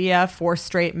make media for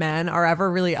straight men are ever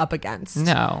really up against.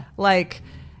 No. Like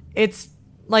it's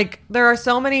like there are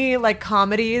so many like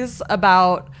comedies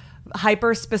about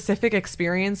hyper specific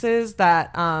experiences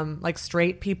that like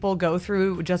straight people go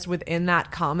through just within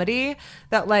that comedy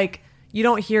that like you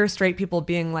don't hear straight people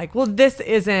being like, well, this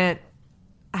isn't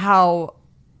how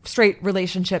straight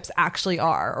relationships actually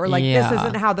are, or like this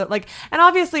isn't how that like, and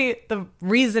obviously the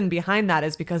reason behind that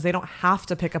is because they don't have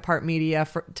to pick apart media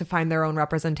to find their own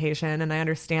representation, and I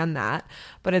understand that,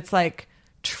 but it's like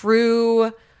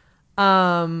true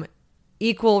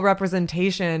equal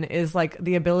representation is like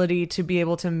the ability to be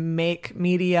able to make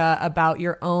media about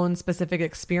your own specific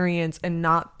experience and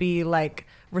not be like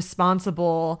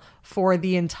responsible for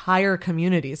the entire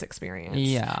community's experience.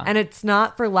 Yeah. And it's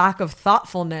not for lack of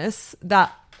thoughtfulness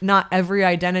that not every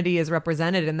identity is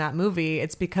represented in that movie.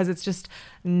 It's because it's just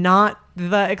not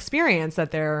the experience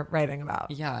that they're writing about.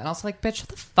 Yeah. And also like, bitch, shut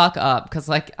the fuck up. Cause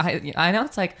like, I know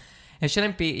it's like, it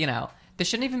shouldn't be, you know, this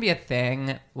shouldn't even be a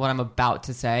thing, what I'm about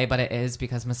to say, but it is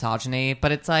because misogyny.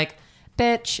 But it's like,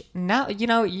 bitch, now, you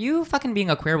know, you fucking being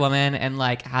a queer woman and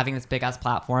like having this big ass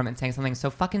platform and saying something so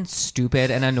fucking stupid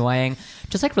and annoying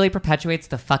just like really perpetuates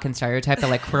the fucking stereotype that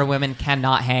like queer women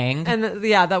cannot hang. And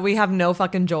that we have no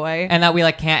fucking joy. And that we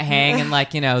like can't hang in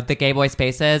like, you know, the gay boy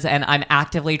spaces. And I'm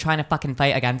actively trying to fucking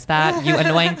fight against that, you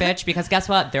annoying bitch, because guess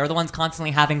what? They're the ones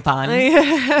constantly having fun.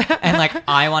 And like,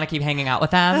 I want to keep hanging out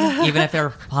with them, even if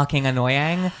they're fucking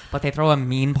annoying, but they throw a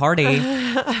mean party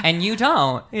and you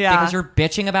don't. Yeah. Because you're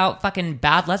bitching about fucking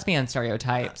bad lesbian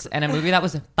stereotypes and a movie that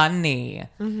was funny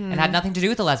and had nothing to do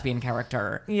with the lesbian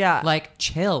character. Yeah. Like,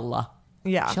 chill.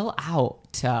 Yeah. Chill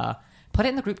out. Put it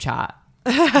in the group chat.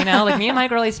 You know, like me and my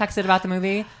girlies texted about the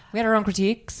movie. We had our own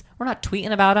critiques. We're not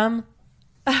tweeting about them.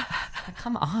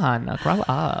 Come on, grow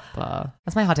up.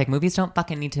 That's my hot take. Movies don't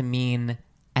fucking need to mean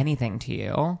anything to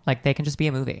you. Like, they can just be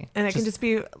a movie. And it can just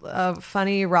be a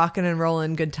funny, rockin' and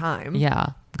rollin' good time.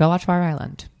 Yeah. Go watch Fire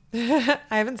Island. I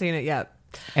haven't seen it yet.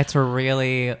 It's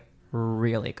really,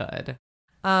 really good.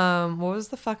 What was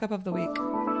the fuck up of the week?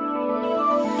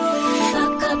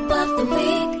 Fuck up of the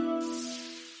week.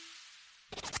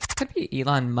 Could be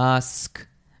Elon Musk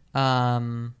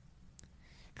trying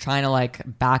to like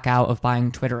back out of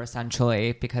buying Twitter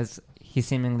essentially because he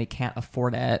seemingly can't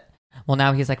afford it. Well,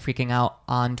 now he's like freaking out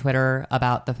on Twitter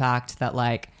about the fact that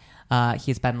like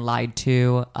he's been lied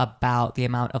to about the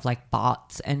amount of like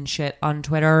bots and shit on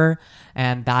Twitter.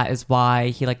 And that is why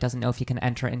he like doesn't know if he can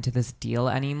enter into this deal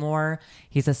anymore.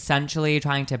 He's essentially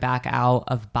trying to back out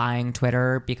of buying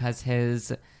Twitter because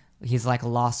he's like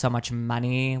lost so much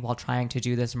money while trying to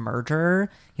do this merger.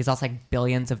 He's lost like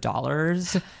billions of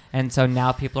dollars. And so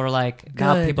now people are like,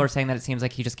 now people are saying that it seems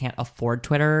like he just can't afford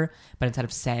Twitter. But instead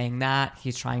of saying that,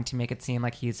 he's trying to make it seem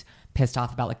like he's pissed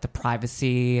off about like the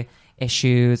privacy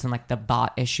issues and like the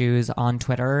bot issues on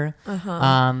Twitter.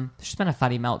 There's just been a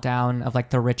funny meltdown of like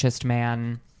the richest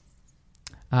man,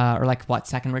 or like what,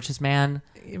 second richest man?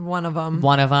 One of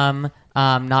them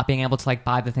not being able to like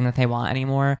buy the thing that they want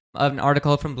anymore. An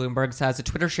article from Bloomberg says a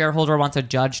Twitter shareholder wants a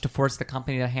judge to force the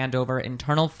company to hand over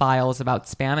internal files about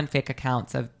spam and fake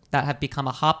accounts that have become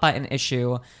a hot button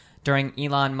issue during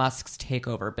Elon Musk's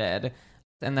takeover bid.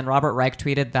 And then Robert Reich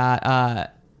tweeted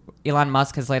that Elon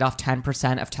Musk has laid off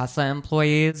 10% of Tesla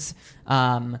employees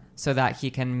so that he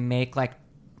can make like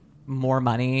more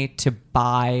money to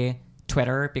buy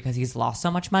Twitter because he's lost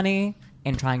so much money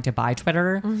in trying to buy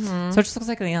Twitter. So it just looks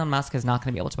like Elon Musk is not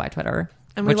going to be able to buy Twitter.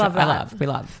 And we love that. We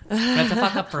love. But it's a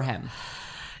fuck up for him.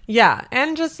 Yeah.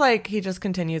 And just like he just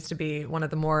continues to be one of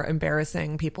the more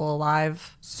embarrassing people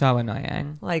alive. So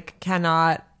annoying. Like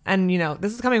cannot, and you know,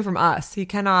 this is coming from us. He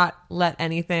cannot let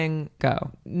anything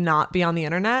Go. not be on the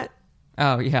internet.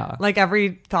 Oh, yeah. Like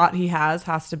every thought he has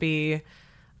to be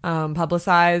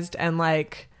publicized, and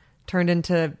like turned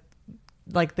into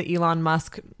like the Elon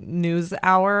Musk news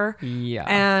hour. Yeah.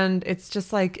 And it's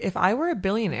just like, if I were a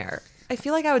billionaire, I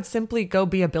feel like I would simply go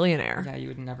be a billionaire. Yeah, you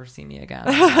would never see me again.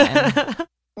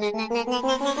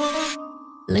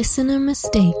 Listener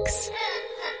mistakes.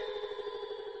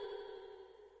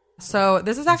 So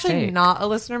this is actually Mistake. not a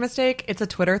listener mistake. It's a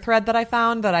Twitter thread that I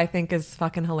found that I think is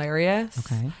fucking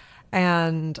hilarious. Okay.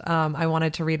 And I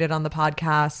wanted to read it on the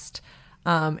podcast.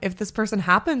 If this person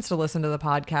happens to listen to the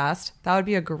podcast, that would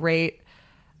be a great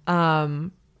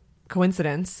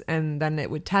coincidence, and then it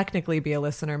would technically be a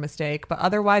listener mistake. But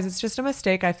otherwise, it's just a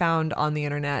mistake I found on the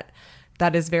internet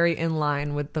that is very in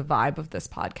line with the vibe of this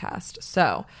podcast.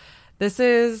 So this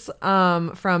is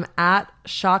from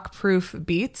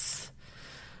 @shockproofbeats.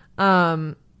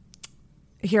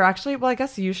 Here, actually, well, I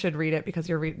guess you should read it because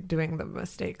you're doing the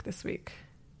mistake this week.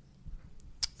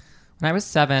 When I was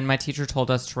 7, my teacher told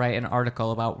us to write an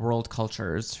article about world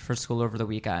cultures for school over the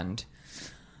weekend.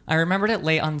 I remembered it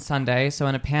late on Sunday, so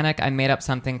in a panic, I made up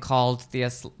something called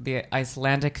the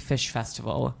Icelandic Fish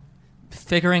Festival,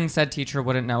 figuring said teacher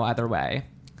wouldn't know either way.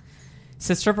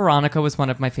 Sister Veronica was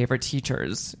one of my favorite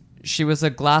teachers. She was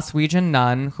a Glaswegian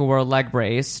nun who wore a leg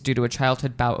brace due to a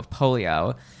childhood bout of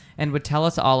polio and would tell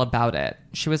us all about it.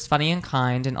 She was funny and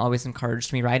kind and always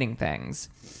encouraged me writing things.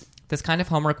 This kind of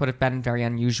homework would have been very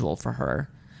unusual for her.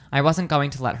 I wasn't going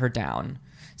to let her down.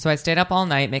 So I stayed up all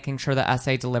night making sure the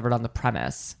essay delivered on the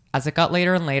premise. As it got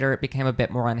later and later, it became a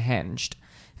bit more unhinged,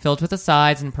 filled with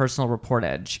asides and personal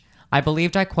reportage. I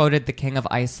believed I quoted the King of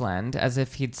Iceland as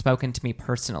if he'd spoken to me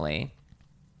personally.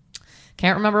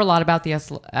 Can't remember a lot about the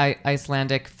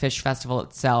Icelandic Fish Festival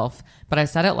itself, but I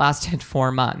said it lasted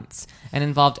 4 months and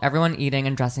involved everyone eating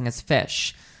and dressing as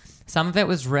fish. Some of it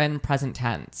was written present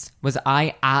tense. Was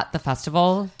I at the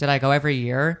festival? Did I go every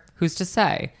year? Who's to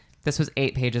say? This was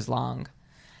 8 pages long.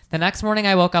 The next morning,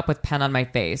 I woke up with pen on my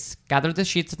face, gathered the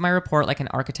sheets of my report like an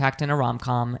architect in a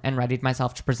rom-com, and readied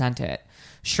myself to present it.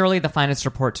 Surely the finest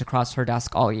report to cross her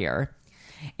desk all year.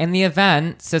 In the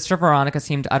event, Sister Veronica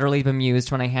seemed utterly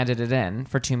bemused when I handed it in,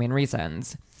 for 2 main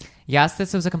reasons. Yes,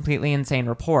 this was a completely insane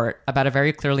report about a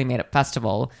very clearly made-up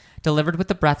festival, delivered with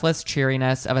the breathless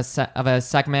cheeriness of a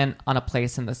segment on a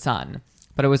place in the sun.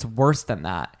 But it was worse than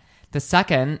that. The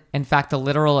second, in fact the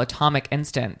literal atomic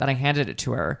instant that I handed it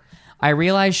to her, I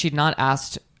realized she'd not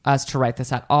asked us to write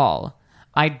this at all.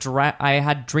 I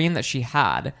had dreamed that she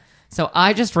had. So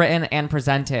I just written and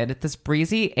presented this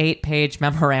breezy 8-page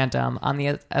memorandum on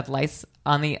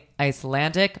the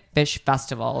Icelandic Fish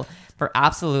Festival for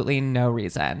absolutely no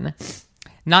reason.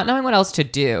 Not knowing what else to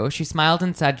do, she smiled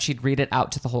and said she'd read it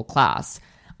out to the whole class.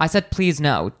 I said, please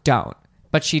no, don't.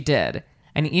 But she did.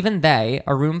 And even they,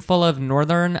 a room full of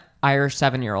Northern Irish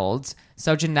 7-year-olds,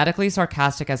 so genetically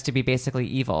sarcastic as to be basically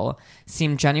evil,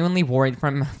 seemed genuinely worried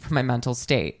from my mental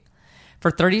state.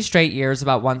 For 30 straight years,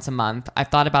 about once a month, I've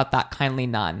thought about that kindly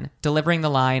nun, delivering the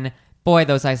line, boy,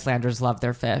 those Icelanders love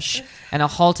their fish, and a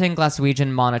halting Glaswegian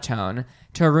monotone,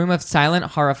 to a room of silent,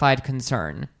 horrified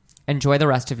concern. Enjoy the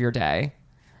rest of your day.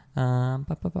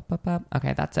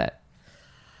 Okay, that's it.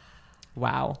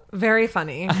 Wow. Very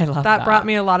funny. I love that. that. Brought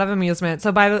me a lot of amusement.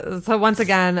 So once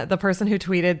again, the person who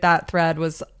tweeted that thread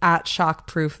was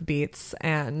 @shockproofbeats,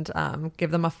 and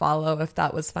give them a follow if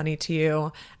that was funny to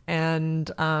you. And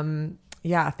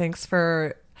yeah, thanks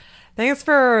for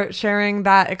sharing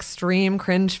that extreme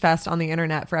cringe fest on the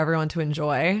internet for everyone to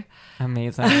enjoy.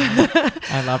 Amazing.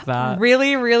 I love that.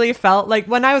 Really, really felt like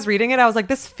when I was reading it, I was like,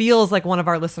 this feels like one of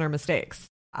our listener mistakes.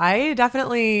 I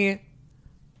definitely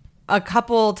a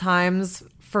couple times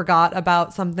forgot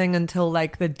about something until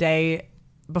like the day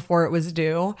before it was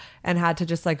due and had to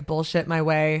just like bullshit my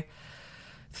way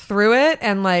through it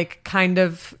and like kind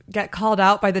of get called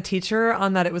out by the teacher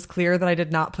on that it was clear that I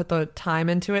did not put the time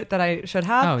into it that I should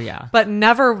have. Oh, yeah. But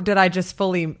never did I just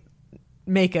fully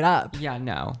make it up. Yeah,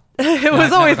 no. It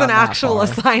was always an actual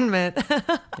assignment.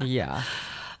 Yeah.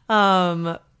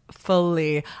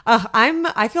 Fully.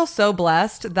 I feel so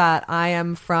blessed that I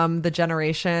am from the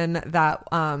generation that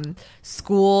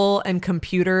school and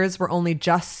computers were only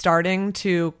just starting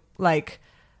to like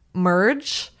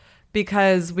merge,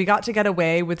 because we got to get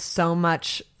away with so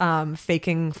much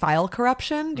faking file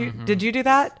corruption. Did you do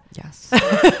that? Yes.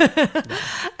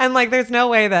 And like there's no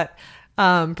way that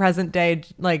present day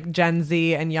like Gen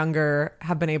Z and younger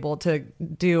have been able to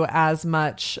do as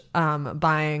much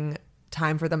buying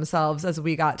time for themselves as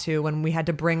we got to when we had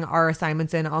to bring our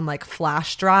assignments in on like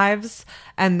flash drives,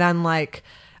 and then like,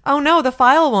 oh no, the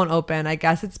file won't open. I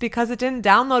guess it's because it didn't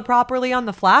download properly on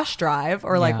the flash drive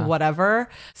or like whatever.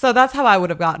 So that's how I would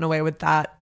have gotten away with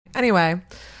that. Anyway,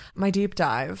 my deep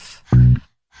dive.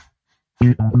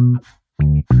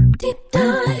 Deep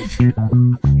dive.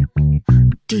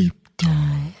 Deep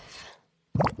dive.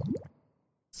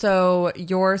 So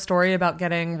your story about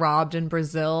getting robbed in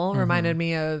Brazil reminded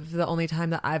me of the only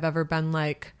time that I've ever been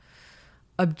like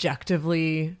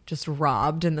objectively just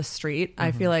robbed in the street.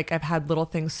 I feel like I've had little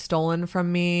things stolen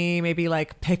from me, maybe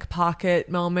like pickpocket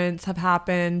moments have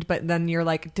happened, but then you're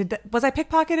like, was I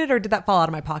pickpocketed or did that fall out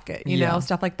of my pocket? You know,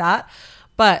 stuff like that.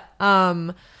 But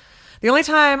the only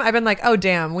time I've been like, oh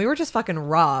damn, we were just fucking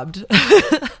robbed.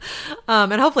 And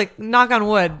hopefully, knock on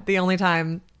wood, the only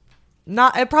time,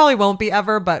 it probably won't be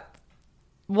ever, but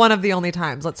one of the only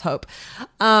times, let's hope.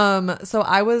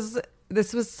 So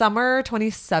this was summer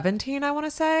 2017, I want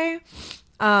to say.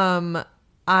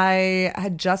 I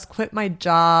had just quit my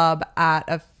job at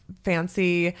a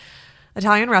fancy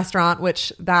Italian restaurant,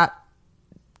 which that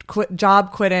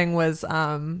job quitting was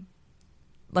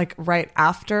like right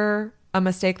after a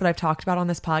mistake that I've talked about on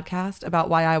this podcast about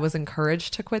why I was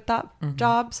encouraged to quit that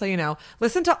job. So,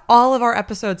 listen to all of our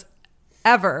episodes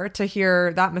ever to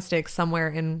hear that mistake somewhere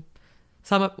in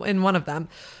one of them.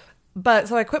 But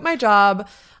so I quit my job.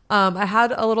 I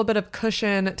had a little bit of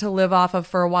cushion to live off of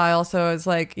for a while. So I was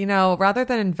like, rather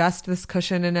than invest this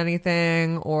cushion in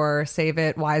anything or save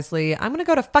it wisely, I'm going to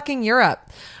go to fucking Europe.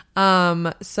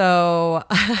 So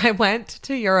I went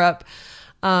to Europe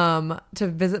to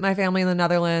visit my family in the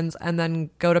Netherlands and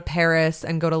then go to Paris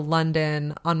and go to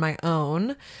London on my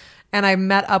own. And I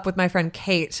met up with my friend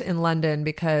Kate in London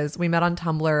because we met on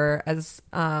Tumblr as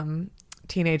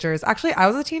teenagers. Actually, I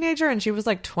was a teenager and she was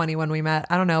like 20 when we met.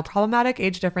 I don't know, problematic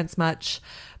age difference much.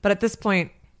 But at this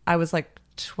point, I was like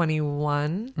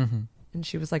 21 and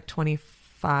she was like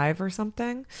 25 or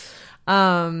something.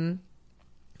 And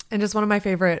just one of my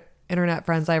favorite internet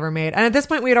friends I ever made. And at this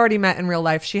point, we had already met in real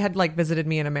life. She had like visited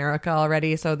me in America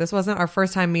already. So this wasn't our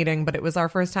first time meeting, but it was our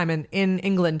first time in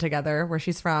England together, where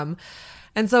she's from.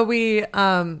 And so we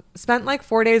spent like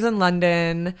 4 days in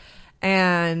London.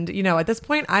 And, at this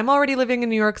point, I'm already living in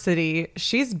New York City.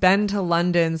 She's been to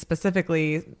London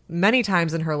specifically many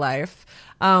times in her life.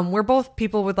 We're both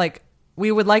people with we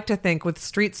would like to think with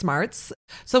street smarts.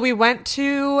 So we went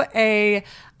to I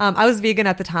was vegan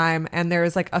at the time, and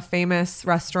there's like a famous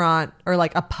restaurant, or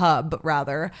like a pub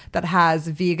rather, that has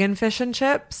vegan fish and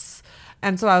chips.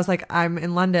 And so I was like, I'm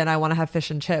in London, I want to have fish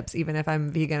and chips. Even if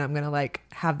I'm vegan, I'm going to like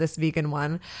have this vegan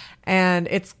one. And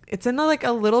it's in like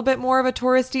a little bit more of a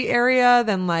touristy area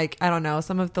than like, I don't know,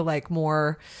 some of the like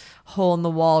more hole in the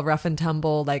wall, rough and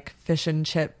tumble, like fish and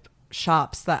chip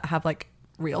shops that have like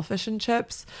real fish and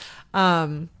chips.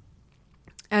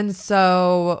 And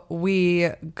so we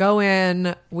go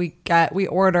in, we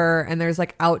order, and there's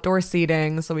like outdoor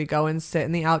seating. So we go and sit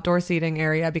in the outdoor seating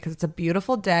area because it's a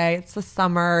beautiful day. It's the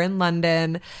summer in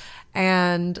London.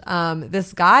 And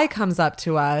this guy comes up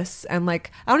to us and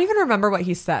like, I don't even remember what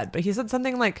he said, but he said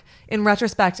something like, in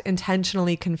retrospect,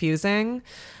 intentionally confusing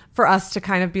for us to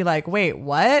kind of be like, wait,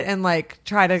 what? And like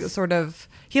try to sort of,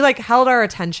 he like held our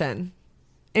attention.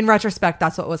 In retrospect,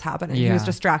 that's what was happening. Yeah. He was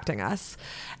distracting us.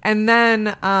 And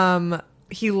then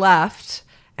he left.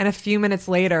 And a few minutes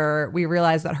later, we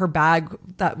realized that her bag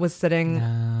that was sitting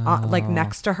like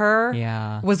next to her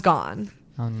was gone.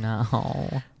 Oh,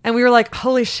 no. And we were like,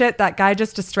 holy shit, that guy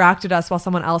just distracted us while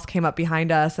someone else came up behind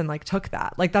us and like took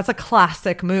that. Like, that's a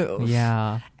classic move.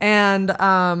 Yeah. And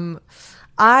it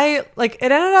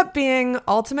ended up being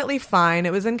ultimately fine.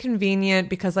 It was inconvenient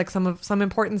because like some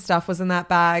important stuff was in that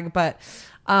bag, but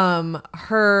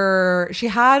she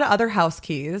had other house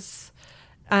keys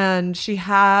and she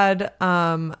had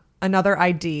another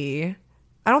ID.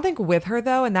 I don't think with her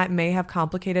though, and that may have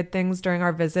complicated things during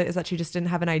our visit, is that she just didn't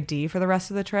have an ID for the rest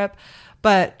of the trip.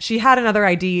 But she had another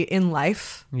ID in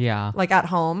life. Yeah. Like at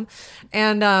home.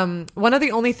 And one of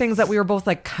the only things that we were both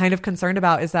like kind of concerned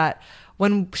about is that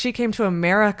when she came to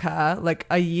America, like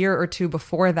a year or two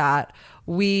before that,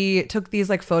 we took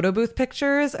these like photo booth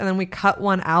pictures and then we cut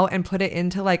one out and put it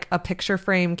into like a picture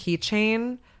frame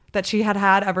keychain that she had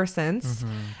ever since.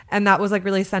 Mm-hmm. And that was like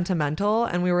really sentimental.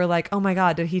 And we were like, oh my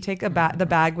God, did he take the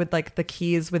bag with like the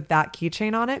keys with that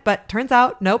keychain on it? But turns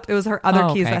out, nope, it was her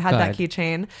other keys that had that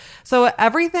keychain. So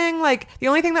everything, like the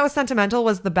only thing that was sentimental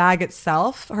was the bag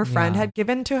itself. Her friend had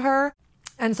given to her.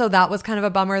 And so that was kind of a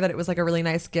bummer that it was like a really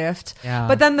nice gift. Yeah.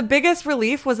 But then the biggest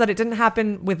relief was that it didn't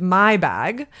happen with my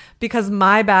bag, because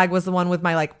my bag was the one with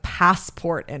my like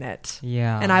passport in it.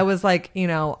 Yeah. And I was like,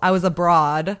 I was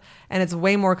abroad, and it's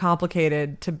way more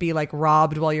complicated to be like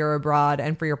robbed while you're abroad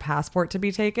and for your passport to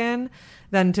be taken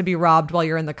than to be robbed while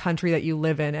you're in the country that you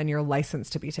live in and your license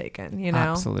to be taken,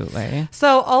 Absolutely.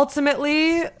 So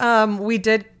ultimately, we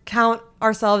did count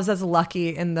ourselves as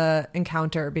lucky in the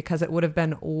encounter because it would have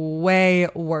been way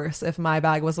worse if my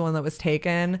bag was the one that was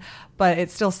taken, but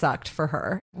it still sucked for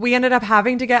her. We ended up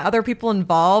having to get other people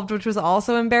involved, which was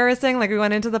also embarrassing. Like we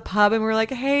went into the pub and we were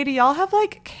like, hey, do y'all have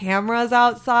like cameras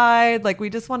outside? Like we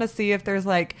just want to see if there's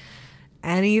like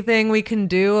anything we can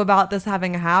do about this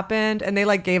having happened. And they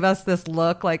like gave us this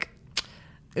look like,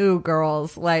 ooh,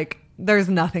 girls, like there's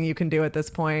nothing you can do at this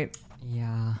point.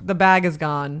 Yeah. The bag is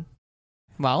gone.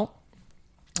 Well,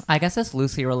 I guess this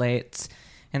loosely relates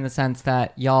in the sense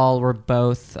that y'all were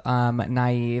both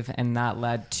naive, and that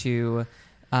led to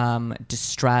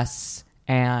distress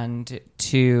and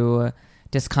to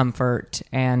discomfort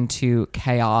and to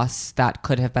chaos that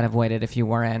could have been avoided if you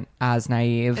weren't as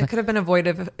naive. It could have been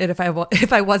avoided if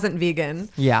I wasn't vegan.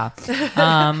 Yeah.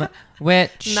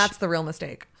 Which... And that's the real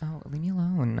mistake. Oh, leave me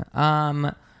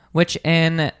alone. Which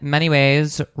in many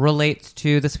ways relates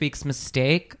to this week's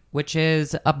mistake, which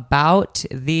is about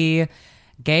the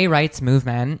gay rights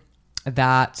movement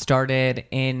that started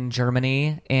in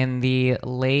Germany in the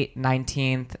late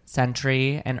 19th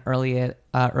century and early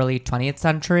 20th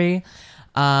century.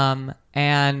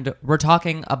 And we're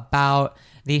talking about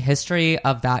the history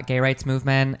of that gay rights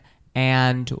movement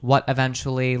and what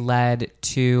eventually led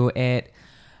to it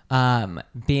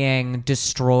being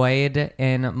destroyed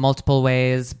in multiple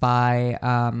ways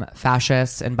by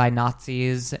fascists and by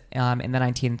Nazis in the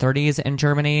 1930s in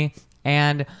Germany,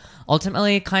 and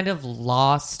ultimately kind of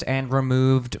lost and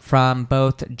removed from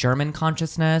both German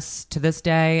consciousness to this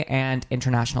day and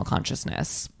international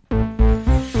consciousness.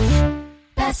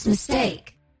 Best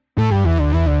mistake.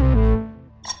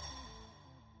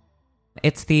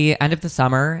 It's the end of the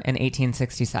summer in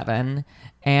 1867,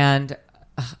 and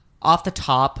off the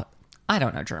top, I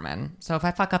don't know German. So if I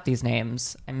fuck up these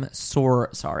names, I'm so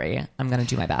sorry. I'm going to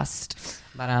do my best.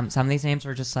 But some of these names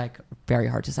are just like very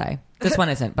hard to say. This one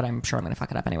isn't, but I'm sure I'm going to fuck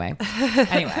it up anyway.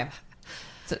 Anyway,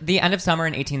 so the end of summer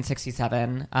in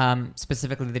 1867,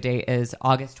 specifically the date is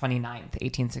August 29th,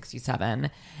 1867.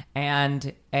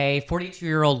 And a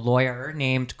 42-year-old lawyer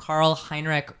named Karl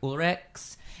Heinrich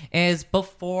Ulrichs is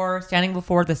standing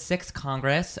before the 6th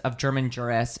Congress of German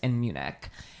Jurists in Munich.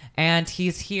 And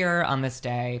he's here on this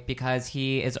day because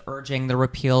he is urging the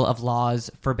repeal of laws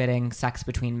forbidding sex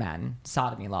between men,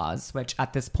 sodomy laws, which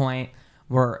at this point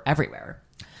were everywhere.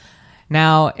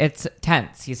 Now, it's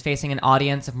tense. He's facing an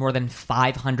audience of more than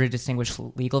 500 distinguished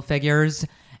legal figures.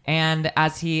 And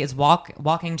as he is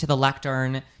walking to the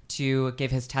lectern to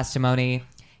give his testimony,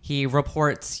 he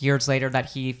reports years later that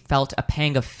he felt a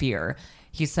pang of fear.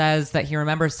 He says that he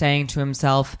remembers saying to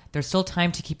himself, "There's still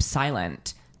time to keep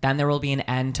silent. Then there will be an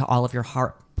end to all of your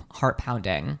heart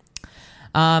pounding."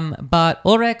 But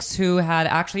Ulrichs, who had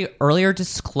actually earlier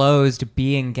disclosed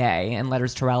being gay in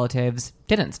letters to relatives,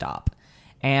 didn't stop.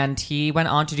 And he went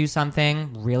on to do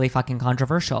something really fucking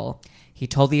controversial. He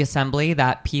told the assembly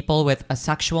that people with a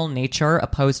sexual nature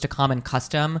opposed to common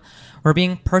custom were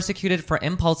being persecuted for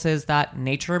impulses that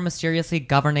nature mysteriously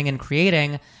governing and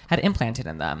creating had implanted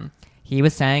in them. He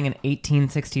was saying in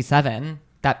 1867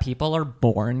 that people are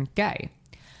born gay.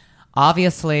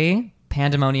 Obviously,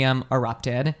 pandemonium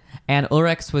erupted, and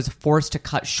Ulrichs was forced to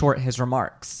cut short his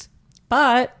remarks.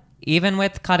 But even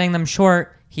with cutting them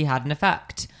short, he had an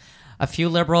effect. A few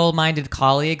liberal-minded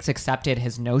colleagues accepted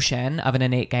his notion of an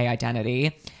innate gay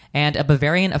identity, and a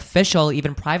Bavarian official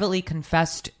even privately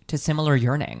confessed to similar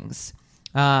yearnings.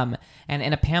 And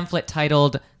in a pamphlet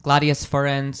titled Gladius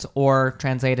Furens, or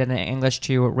translated in English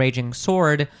to Raging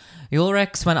Sword,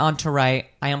 Ulrichs went on to write,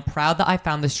 "I am proud that I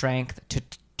found the strength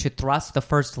to thrust the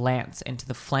first lance into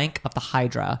the flank of the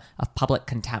hydra of public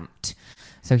contempt."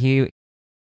 So he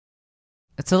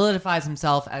solidifies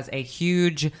himself as a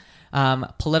huge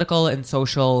political and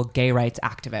social gay rights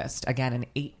activist, again in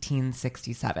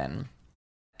 1867.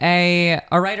 A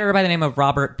writer by the name of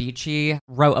Robert Beachy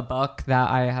wrote a book that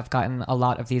I have gotten a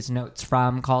lot of these notes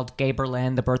from called Gay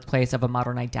Berlin, The Birthplace of a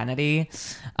Modern Identity.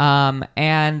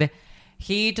 And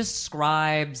he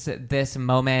describes this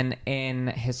moment in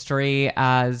history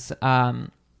as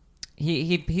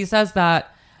he says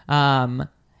that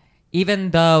even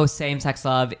though same-sex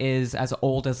love is as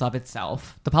old as love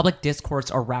itself, the public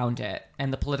discourse around it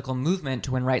and the political movement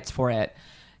to win rights for it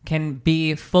can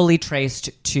be fully traced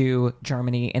to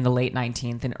Germany in the late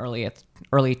 19th and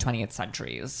early 20th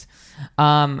centuries.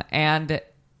 And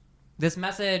this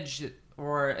message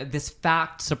or this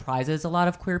fact surprises a lot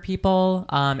of queer people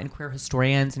and queer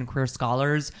historians and queer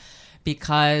scholars,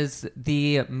 because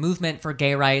the movement for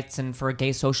gay rights and for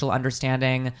gay social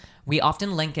understanding, we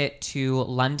often link it to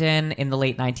London in the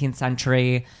late 19th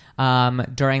century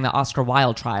during the Oscar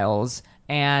Wilde trials.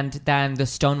 and then the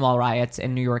Stonewall riots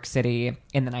in New York City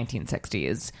in the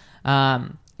 1960s.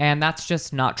 And that's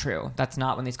just not true. That's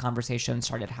not when these conversations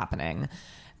started happening.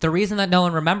 The reason that no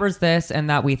one remembers this and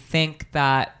that we think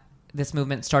that this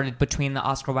movement started between the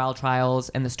Oscar Wilde trials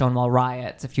and the Stonewall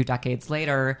riots a few decades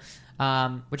later,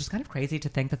 which is kind of crazy to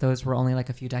think that those were only like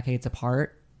a few decades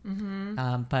apart.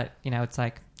 But, you know, it's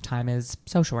like time is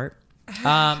so short.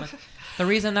 The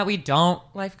reason that we don't...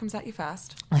 Life comes at you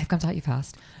fast. Life comes at you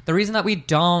fast. The reason that we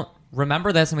don't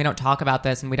remember this and we don't talk about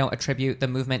this and we don't attribute the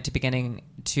movement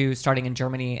to starting in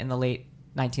Germany in the late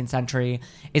 19th century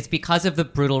is because of the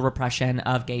brutal repression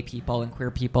of gay people and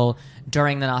queer people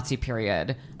during the Nazi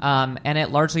period. And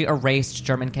it largely erased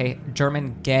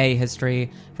German gay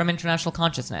history from international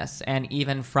consciousness and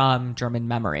even from German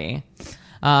memory.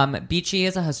 Beachy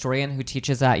is a historian who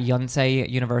teaches at Yonsei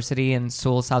University in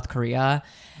Seoul, South Korea.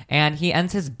 And he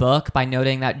ends his book by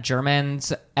noting that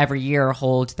Germans every year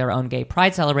hold their own gay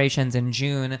pride celebrations in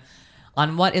June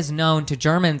on what is known to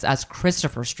Germans as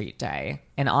Christopher Street Day,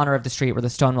 in honor of the street where the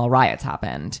Stonewall riots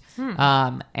happened.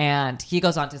 And he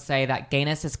goes on to say that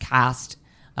gayness is cast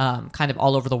kind of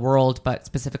all over the world, but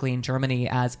specifically in Germany,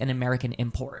 as an American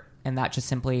import. And that just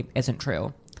simply isn't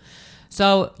true.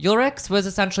 So Ulrichs was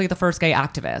essentially the first gay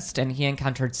activist, and he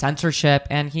encountered censorship,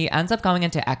 and he ends up going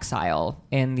into exile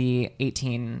in the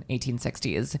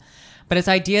 1860s. But his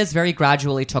ideas very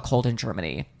gradually took hold in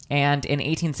Germany. And in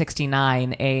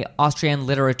 1869, a Austrian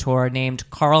literator named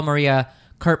Karl Maria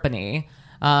Kerpeni,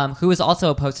 who was also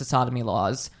opposed to sodomy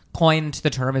laws, coined the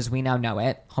term as we now know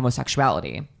it,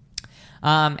 homosexuality.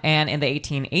 And in the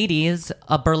 1880s,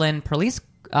 a Berlin police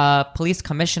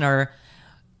commissioner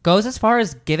goes as far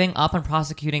as giving up on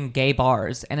prosecuting gay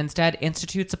bars and instead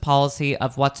institutes a policy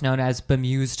of what's known as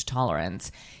bemused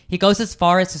tolerance. He goes as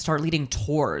far as to start leading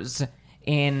tours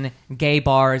in gay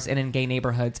bars and in gay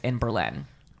neighborhoods in Berlin.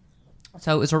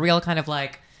 So it was a real kind of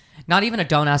like, not even a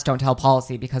don't ask, don't tell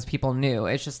policy because people knew.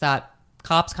 It's just that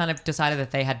cops kind of decided that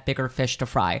they had bigger fish to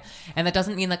fry. And that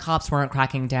doesn't mean that cops weren't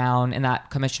cracking down and that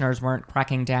commissioners weren't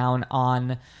cracking down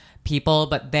on people,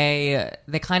 but they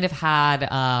kind of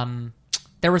had...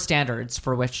 there were standards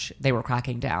for which they were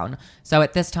cracking down. So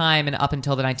at this time and up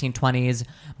until the 1920s,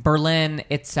 Berlin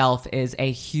itself is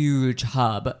a huge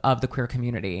hub of the queer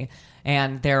community.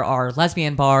 And there are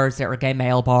lesbian bars, there are gay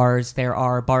male bars, there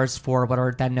are bars for what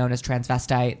are then known as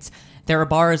transvestites. There are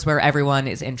bars where everyone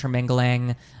is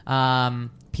intermingling,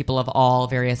 people of all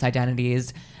various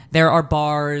identities. There are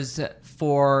bars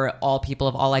for all people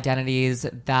of all identities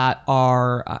that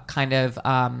are kind of...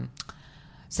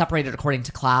 separated according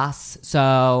to class.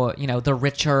 So, you know, the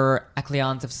richer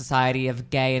echelons of society of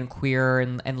gay and queer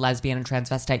and lesbian and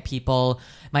transvestite people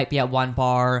might be at one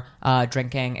bar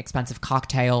drinking expensive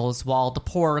cocktails, while the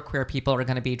poorer queer people are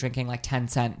going to be drinking like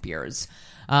 10-cent beers.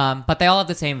 But they all have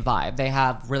the same vibe. They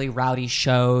have really rowdy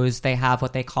shows. They have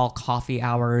what they call coffee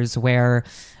hours where...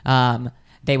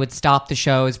 they would stop the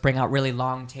shows, bring out really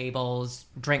long tables,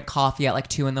 drink coffee at like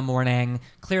 2 a.m,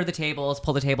 clear the tables,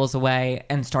 pull the tables away,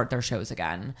 and start their shows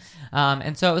again.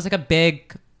 And so it was like a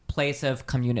big place of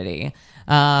community.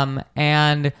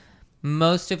 And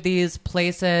most of these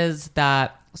places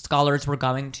that scholars were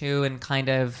going to and kind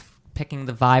of picking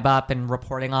the vibe up and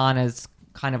reporting on as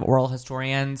kind of oral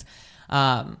historians,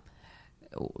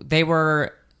 they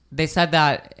said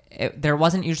that there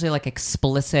wasn't usually like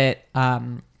explicit...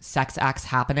 sex acts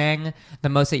happening. The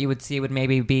most that you would see would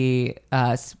maybe be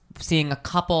seeing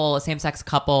a same-sex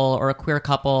couple or a queer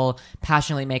couple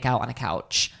passionately make out on a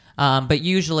couch. But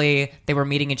usually they were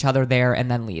meeting each other there and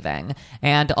then leaving.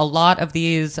 And a lot of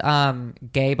these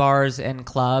gay bars and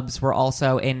clubs were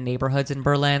also in neighborhoods in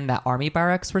Berlin that army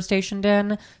barracks were stationed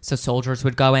in. So soldiers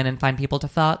would go in and find people to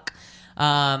fuck.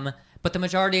 But the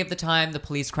majority of the time, the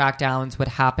police crackdowns would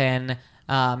happen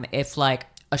if like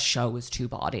a show was too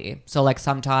bawdy. So like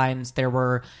sometimes there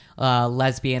were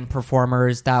lesbian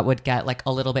performers that would get like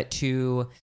a little bit too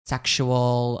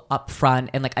sexual up front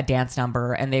in like a dance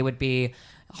number, and they would be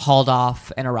hauled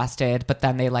off and arrested, but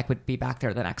then they like would be back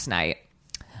there the next night.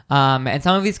 And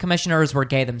some of these commissioners were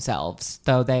gay themselves,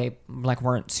 though they like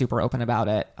weren't super open about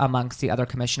it amongst the other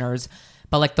commissioners.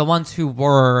 But like the ones who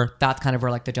were, that's kind of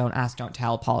where like the don't ask, don't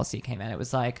tell policy came in. It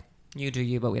was like, you do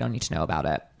you, but we don't need to know about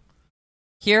it.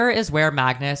 Here is where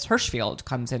Magnus Hirschfeld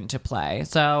comes into play.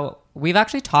 So we've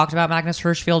actually talked about Magnus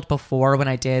Hirschfeld before when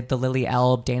I did the Lily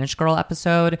Elbe Danish Girl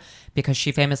episode, because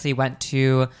she famously went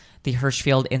to the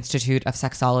Hirschfeld Institute of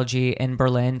Sexology in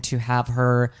Berlin to have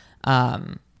her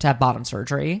to have bottom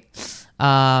surgery,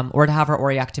 or to have her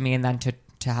oreectomy and then to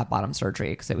have bottom surgery,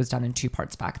 because it was done in 2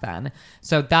 parts back then.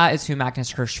 So that is who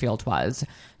Magnus Hirschfeld was.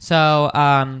 So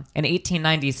in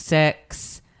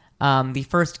 1896, the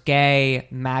first gay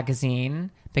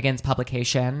magazine begins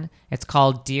publication. It's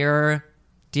called Dear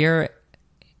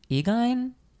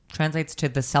Egine, translates to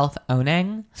The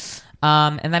Self-Owning.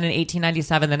 And then in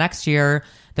 1897, the next year,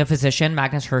 the physician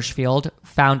Magnus Hirschfeld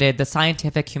founded the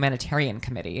Scientific Humanitarian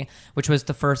Committee, which was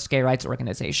the first gay rights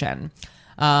organization.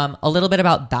 A little bit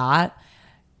about that.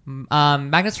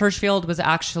 Magnus Hirschfeld was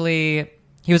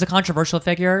he was a controversial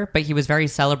figure, but he was very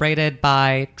celebrated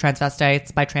by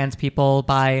transvestites, by trans people,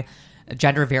 by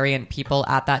gender variant people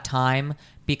at that time,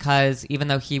 because even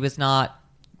though he was not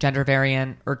gender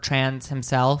variant or trans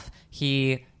himself,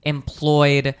 he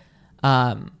employed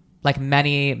like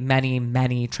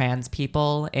many trans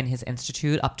people in his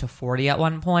institute, up to 40 at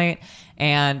one point.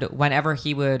 And whenever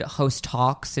he would host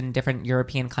talks in different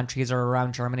European countries or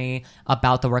around Germany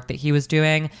about the work that he was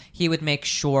doing, he would make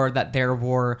sure that there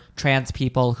were trans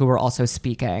people who were also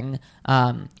speaking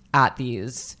at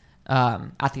these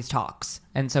talks.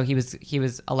 And so he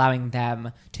was allowing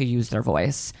them to use their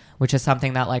voice, which is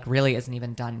something that like really isn't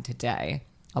even done today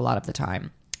a lot of the time.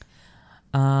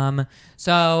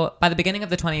 So by the beginning of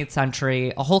the 20th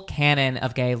century, a whole canon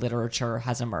of gay literature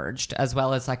has emerged, as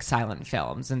well as like silent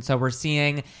films. And so we're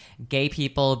seeing gay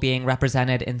people being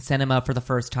represented in cinema for the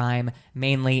first time,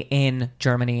 mainly in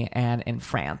Germany and in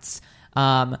France.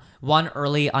 One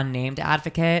early unnamed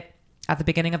advocate at the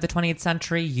beginning of the 20th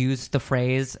century used the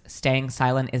phrase "staying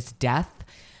silent is death,"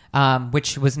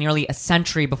 which was nearly a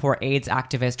century before AIDS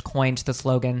activists coined the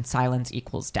slogan "silence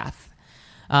equals death."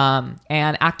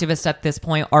 And activists at this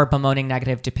point are bemoaning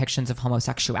negative depictions of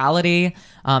homosexuality.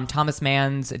 Thomas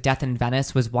Mann's Death in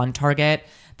Venice was one target.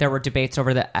 There were debates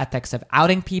over the ethics of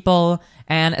outing people,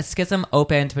 and a schism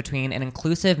opened between an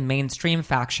inclusive mainstream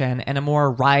faction and a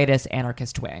more riotous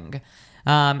anarchist wing.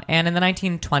 And in the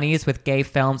 1920s, with gay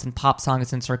films and pop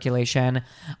songs in circulation,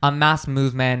 a mass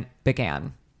movement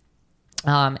began.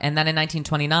 And then in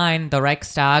 1929, the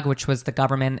Reichstag, which was the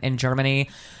government in Germany,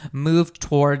 moved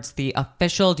towards the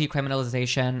official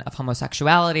decriminalization of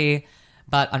homosexuality.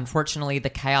 But unfortunately, the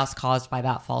chaos caused by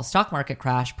that fall stock market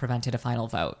crash prevented a final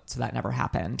vote. So that never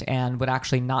happened, and would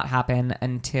actually not happen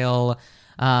until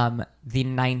the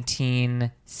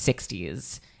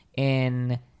 1960s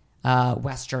in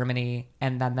West Germany,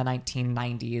 and then the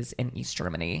 1990s in East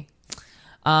Germany.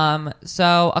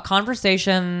 So a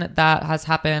conversation that has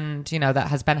happened, that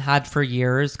has been had for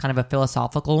years, kind of a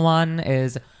philosophical one,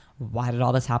 is why did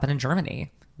all this happen in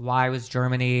Germany? Why was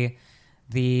Germany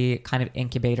the kind of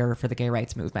incubator for the gay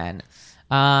rights movement?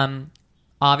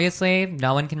 Obviously,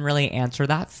 no one can really answer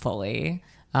that fully.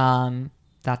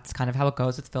 That's kind of how it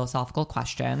goes with philosophical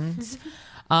questions.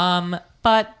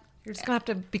 But you're just going to have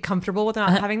to be comfortable with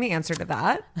not having the answer to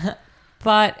that.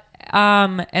 But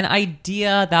an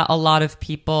idea that a lot of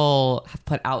people have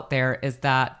put out there is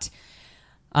that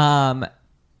the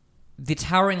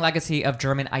towering legacy of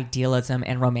German idealism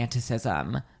and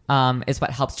romanticism is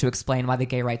what helps to explain why the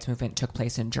gay rights movement took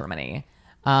place in Germany.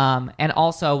 And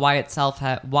also why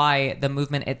the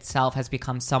movement itself has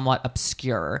become somewhat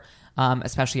obscure,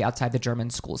 especially outside the German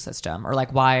school system, or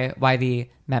like why the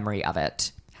memory of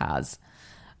it has.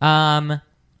 And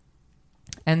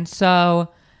so...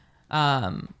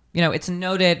 it's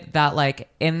noted that like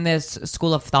in this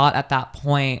school of thought at that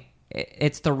point,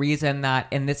 it's the reason that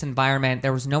in this environment,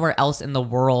 there was nowhere else in the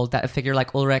world that a figure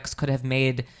like Ulrichs could have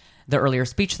made the earlier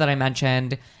speech that I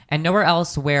mentioned, and nowhere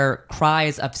else where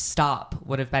cries of stop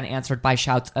would have been answered by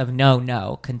shouts of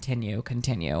no,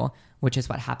 continue, which is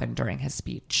what happened during his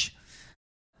speech.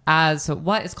 As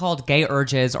what is called gay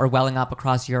urges are welling up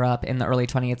across Europe in the early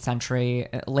 20th century,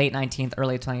 late 19th,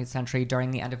 early 20th century,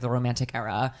 during the end of the Romantic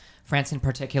era, France in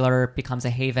particular becomes a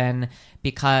haven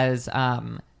because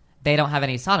they don't have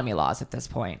any sodomy laws at this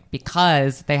point,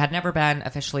 because they had never been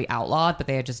officially outlawed, but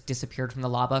they had just disappeared from the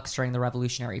law books during the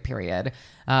Revolutionary period,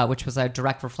 which was a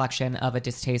direct reflection of a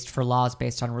distaste for laws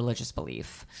based on religious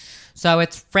belief. So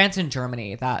it's France and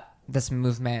Germany that this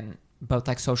movement, both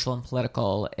like social and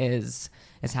political, is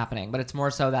happening, but it's more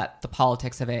so that the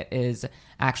politics of it is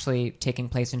actually taking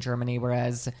place in Germany,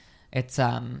 whereas it's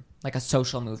like a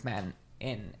social movement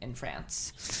in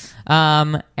France.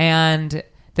 And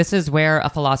this is where a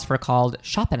philosopher called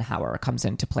Schopenhauer comes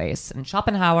into place. And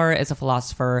Schopenhauer is a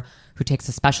philosopher who takes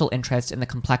a special interest in the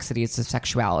complexities of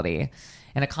sexuality.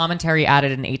 In a commentary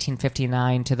added in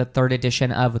 1859 to the third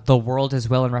edition of The World as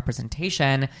Will and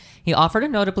Representation, he offered a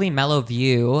notably mellow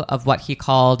view of what he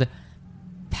called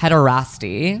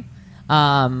pederasty,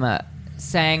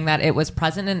 saying that it was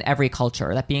present in every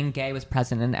culture, that being gay was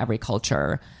present in every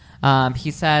culture.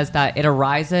 He says that it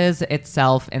arises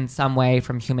in some way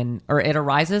from human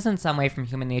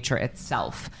nature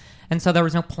itself. And so there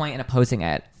was no point in opposing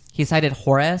it. He cited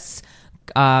Horace,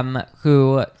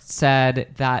 who said,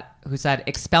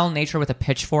 expel nature with a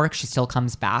pitchfork, she still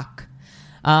comes back.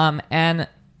 And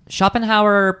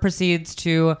Schopenhauer proceeds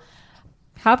to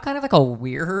have kind of like a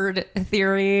weird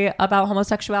theory about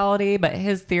homosexuality, but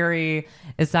his theory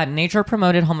is that nature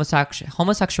promoted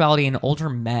homosexuality in older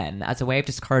men as a way of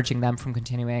discouraging them from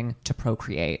continuing to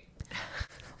procreate.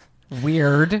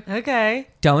 Weird. Okay.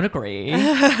 Don't agree.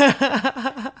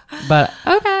 But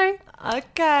okay.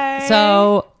 Okay.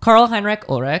 So Karl Heinrich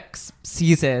Ulrich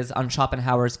seizes on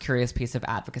Schopenhauer's curious piece of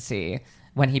advocacy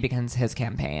when he begins his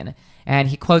campaign, and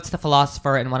he quotes the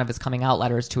philosopher in one of his coming out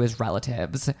letters to his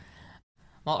relatives.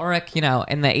 While Ulrich,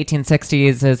 in the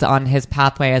 1860s is on his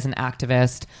pathway as an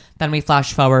activist, then we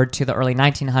flash forward to the early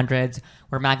 1900s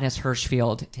where Magnus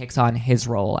Hirschfeld takes on his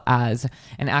role as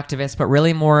an activist, but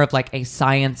really more of like a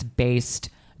science-based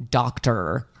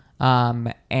doctor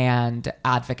and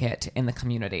advocate in the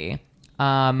community.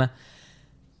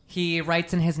 He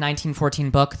writes in his 1914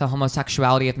 book, The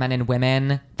Homosexuality of Men and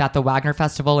Women, that the Wagner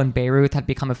Festival in Beirut had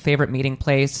become a favorite meeting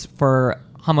place for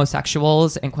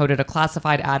homosexuals, and quoted a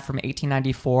classified ad from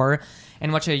 1894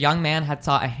 in which a young man had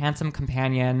sought a handsome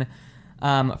companion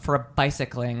for a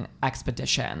bicycling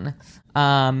expedition,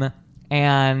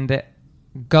 and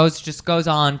goes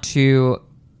on to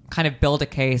kind of build a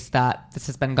case that this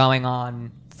has been going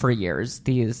on for years,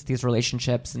 these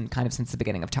relationships, and kind of since the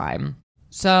beginning of time.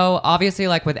 So obviously,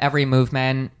 like with every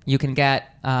movement, you can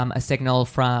get a signal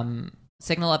of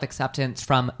acceptance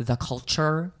from the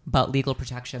culture, but legal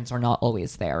protections are not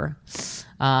always there.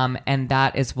 And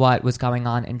that is what was going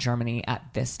on in Germany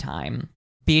at this time.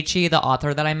 Beachy, the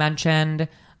author that I mentioned,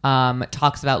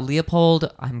 talks about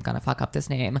Leopold, I'm going to fuck up this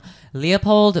name,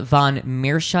 Leopold von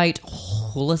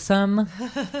Meerscheidt-Hullesum,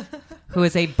 who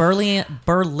is a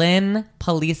Berlin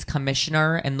police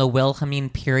commissioner in the Wilhelmine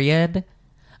period,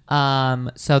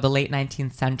 so the late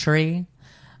 19th century.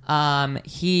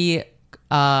 He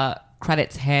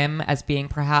credits him as being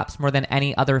perhaps more than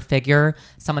any other figure,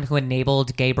 someone who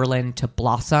enabled gay Berlin to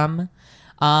blossom.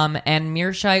 And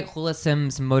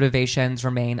Meerscheidt-Hullesum's motivations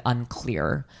remain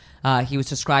unclear. He was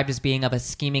described as being of a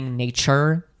scheming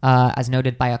nature, as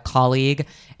noted by a colleague,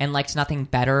 and liked nothing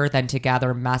better than to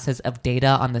gather masses of data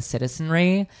on the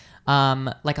citizenry.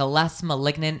 Like a less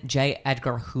malignant J.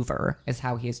 Edgar Hoover is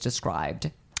how he is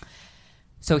described.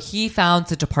 So he founds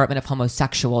the Department of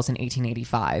Homosexuals in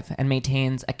 1885 and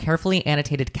maintains a carefully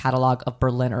annotated catalog of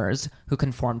Berliners who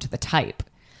conform to the type.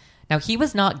 Now, he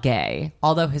was not gay,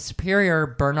 although his superior,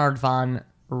 Bernard von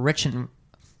Richthofen,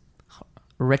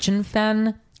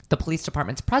 the police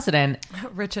department's president,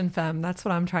 Rich and femme, that's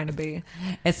what I'm trying to be,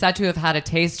 is said to have had a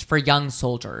taste for young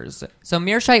soldiers. So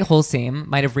Meerscheidt-Hullesum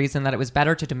might have reasoned that it was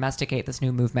better to domesticate this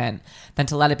new movement than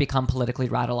to let it become politically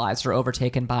radicalized or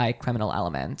overtaken by criminal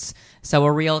elements. So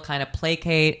a real kind of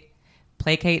placate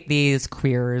these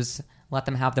queers, let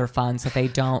them have their fun so they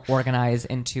don't organize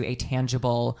into a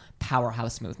tangible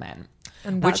powerhouse movement.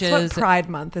 and that's what Pride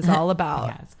Month is all about.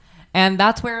 Yes. And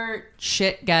that's where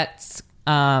shit gets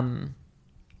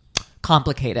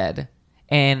complicated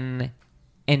in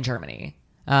Germany,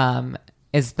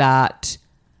 is that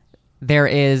there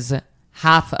is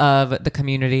half of the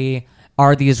community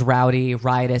are these rowdy,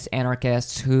 riotous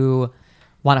anarchists who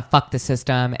want to fuck the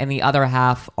system, and the other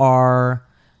half are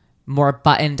more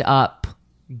buttoned up,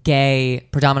 gay,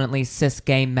 predominantly cis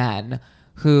gay men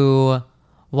who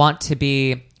want to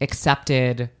be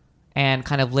accepted and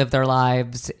kind of live their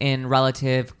lives in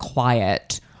relative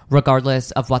quiet,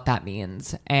 regardless of what that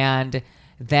means. And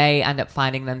they end up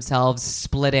finding themselves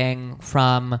splitting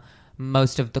from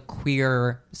most of the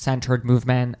queer-centered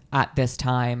movement at this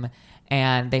time,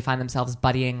 and they find themselves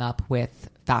buddying up with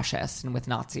fascists and with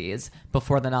Nazis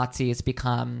before the Nazis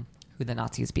become who the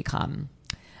Nazis become.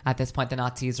 At this point, the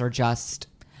Nazis are just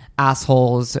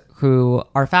assholes who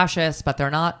are fascists, but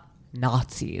they're not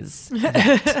Nazis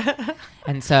yet.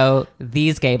 And so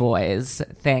these gay boys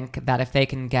think that if they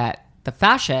can get the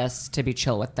fascists to be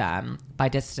chill with them by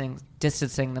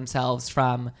distancing themselves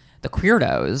from the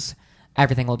queerdos,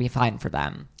 everything will be fine for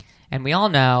them. And we all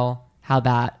know how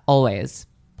that always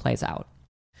plays out.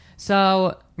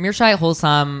 So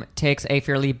Meerscheidt-Hullesum takes a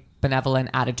fairly benevolent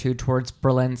attitude towards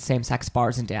Berlin's same-sex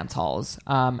bars and dance halls,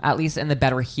 at least in the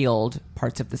better-heeled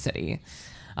parts of the city.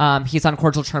 He's on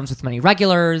cordial terms with many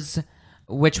regulars,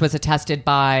 which was attested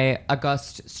by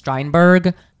August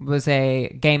Strindberg, who was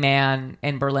a gay man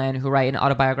in Berlin who wrote an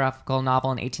autobiographical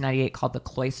novel in 1898 called The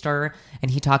Cloister, and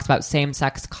he talks about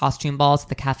same-sex costume balls at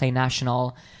the Café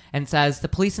National, and says the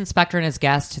police inspector and his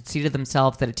guest had seated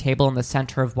themselves at a table in the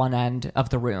center of one end of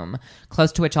the room,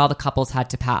 close to which all the couples had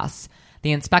to pass.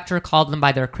 The inspector called them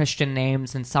by their Christian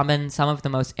names and summoned some of the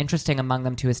most interesting among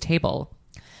them to his table.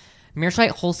 Mearshite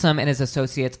Wholesome and his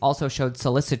associates also showed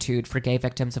solicitude for gay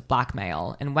victims of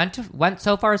blackmail and went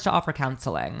so far as to offer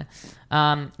counseling.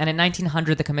 And in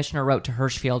 1900, the commissioner wrote to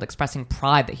Hirschfeld expressing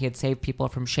pride that he had saved people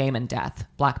from shame and death,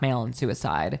 blackmail and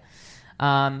suicide.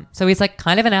 So he's like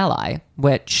kind of an ally,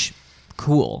 which,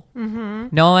 cool. Mm-hmm.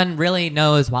 No one really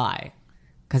knows why,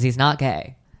 because he's not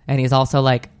gay. And he's also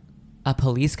like a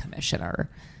police commissioner,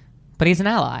 but he's an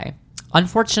ally.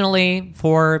 Unfortunately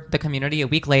for the community, a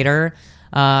week later,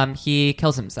 he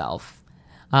kills himself.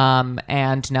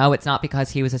 And no, it's not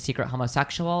because he was a secret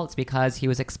homosexual. It's because he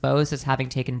was exposed as having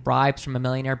taken bribes from a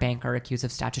millionaire banker accused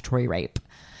of statutory rape,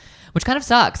 which kind of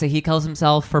sucks that he kills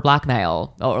himself for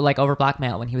blackmail or like over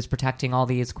blackmail when he was protecting all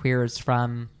these queers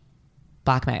from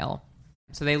blackmail.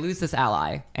 So they lose this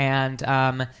ally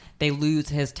and, they lose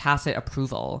his tacit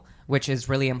approval, which is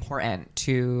really important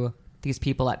to these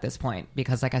people at this point,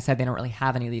 because like I said, they don't really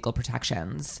have any legal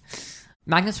protections.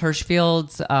 Magnus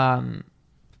Hirschfeld's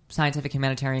Scientific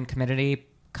Humanitarian Committee,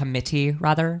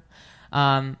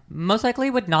 most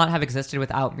likely would not have existed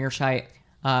without Mearshite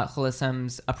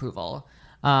Wholesome's approval.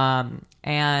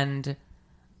 And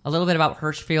a little bit about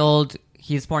Hirschfeld.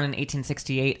 He's born in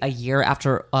 1868, a year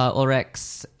after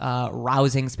Ulrich's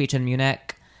rousing speech in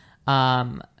Munich.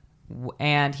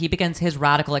 And he begins his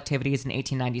radical activities in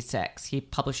 1896. He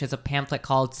publishes a pamphlet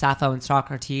called Sappho and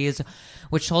Socrates,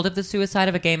 which told of the suicide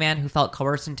of a gay man who felt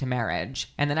coerced into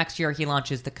marriage. And the next year he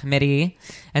launches the committee,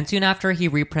 and soon after he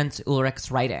reprints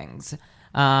Ulrich's writings.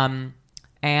 And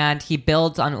he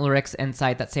builds on Ulrich's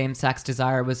insight that same-sex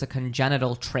desire was a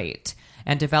congenital trait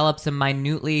and develops a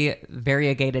minutely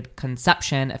variegated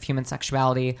conception of human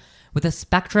sexuality with a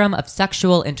spectrum of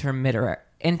sexual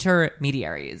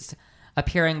intermediaries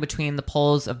appearing between the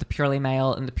poles of the purely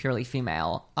male and the purely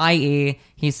female, i.e.,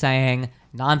 he's saying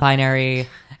non-binary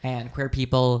and queer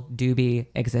people do be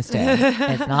existing.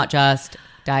 It's not just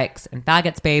dykes and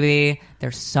faggots, baby.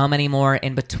 There's so many more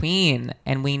in between,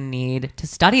 and we need to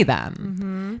study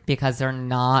them because they're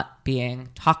not being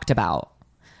talked about.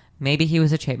 Maybe he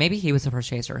was maybe he was the first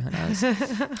chaser, who knows?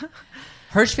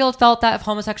 Hirschfeld felt that if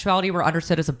homosexuality were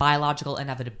understood as a biological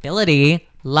inevitability,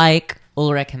 like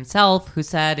Ulrich himself, who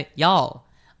said, y'all,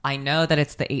 I know that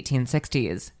it's the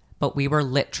 1860s, but we were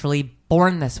literally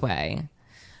born this way.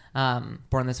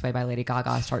 Born This Way by Lady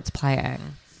Gaga starts playing.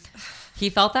 He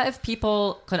felt that if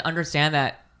people could understand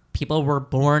that people were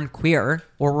born queer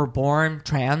or were born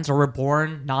trans or were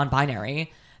born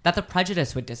non-binary, that the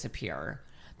prejudice would disappear.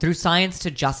 Through science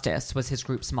to justice was his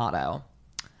group's motto.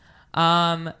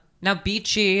 Now,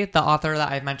 Beachy, the author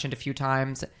that I've mentioned a few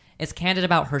times, is candid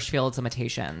about Hirschfeld's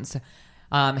limitations.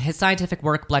 His scientific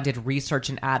work blended research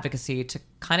and advocacy to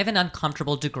kind of an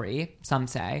uncomfortable degree, some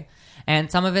say,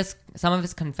 and some of his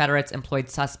confederates employed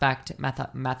suspect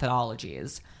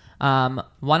methodologies.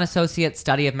 One associate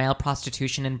study of male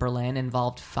prostitution in Berlin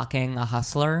involved fucking a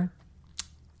hustler.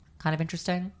 Kind of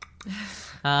interesting.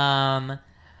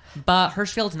 But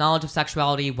Hirschfeld's knowledge of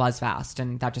sexuality was vast,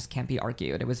 and that just can't be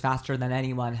argued. It was vaster than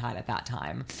anyone had at that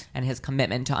time. And his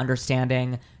commitment to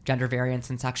understanding gender variance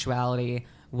and sexuality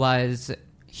was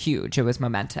huge. It was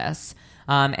momentous.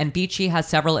 And Beachy has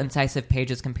several incisive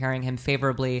pages comparing him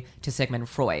favorably to Sigmund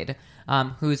Freud,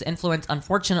 whose influence,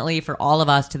 unfortunately for all of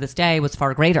us to this day, was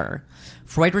far greater.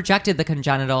 Freud rejected the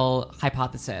congenital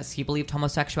hypothesis. He believed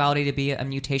homosexuality to be a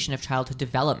mutation of childhood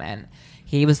development.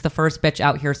 He was the first bitch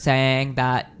out here saying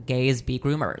that gays be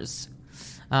groomers,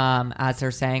 as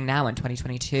they're saying now in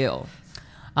 2022.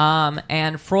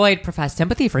 And Freud professed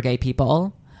sympathy for gay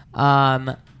people,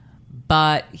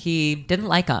 but he didn't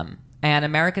like them. And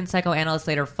American psychoanalysts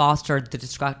later fostered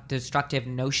the destructive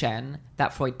notion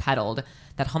that Freud peddled,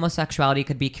 that homosexuality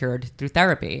could be cured through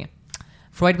therapy.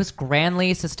 Freud was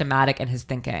grandly systematic in his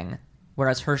thinking,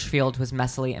 whereas Hirschfeld was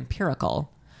messily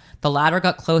empirical. The latter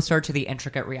got closer to the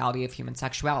intricate reality of human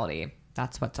sexuality.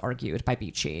 That's what's argued by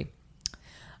Beachy.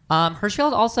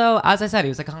 Hirschfeld also, as I said, he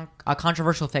was a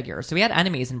controversial figure. So he had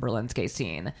enemies in Berlin's gay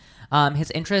scene.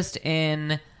 His interest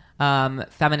in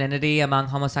femininity among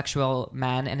homosexual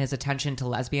men and his attention to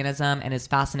lesbianism and his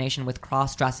fascination with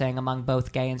cross-dressing among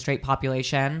both gay and straight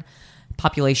populations.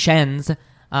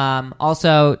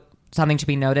 Also, something to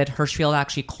be noted, Hirschfeld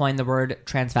actually coined the word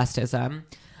transvestism.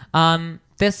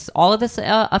 All of this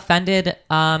offended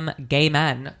gay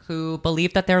men who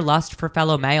believed that their lust for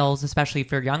fellow males, especially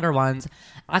for younger ones,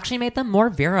 actually made them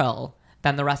more virile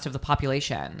than the rest of the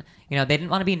population. You know, they didn't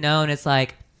want to be known as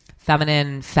like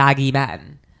feminine, faggy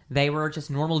men. They were just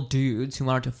normal dudes who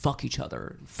wanted to fuck each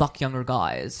other, fuck younger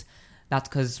guys. That's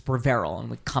because we're virile and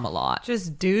we come a lot.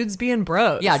 Just dudes being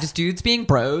bros. Yeah, just dudes being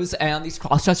bros, and these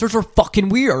cross-dressers are fucking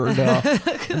weird.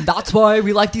 And that's why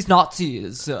we like these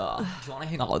Nazis. Do you want to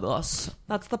hang out with us?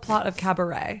 That's the plot of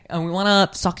Cabaret. And we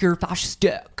want to suck your fascist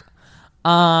dick.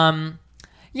 Yeah,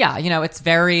 it's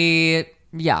very,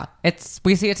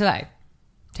 we see it today.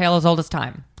 Tale as old as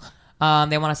time.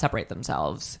 They want to separate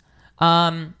themselves.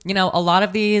 A lot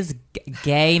of these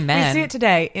gay men. We see it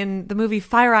today in the movie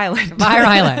Fire Island. Fire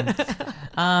Island.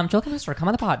 Joel Mister, come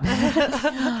on the pod.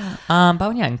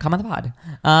 Bowen Yang, come on the pod.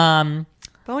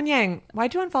 Bowen Yang,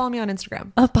 why'd you unfollow me on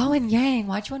Instagram? Bowen Yang,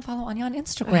 why'd you unfollow me on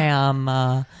Instagram?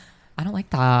 I don't like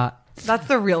that. That's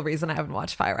the real reason I haven't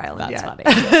watched Fire Island That's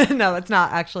yet. funny. No, it's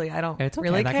not actually. I don't It's okay.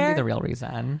 really That care. can be the real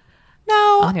reason.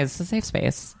 No. Anya, it's a safe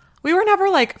space. We were never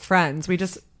like friends. We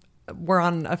just were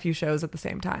on a few shows at the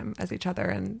same time as each other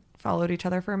and followed each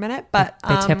other for a minute. But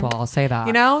They tip well, I'll say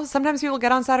that. sometimes people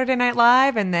get on Saturday Night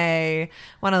Live and they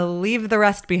want to leave the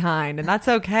rest behind, and that's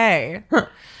okay.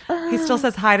 He still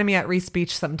says hi to me at Reese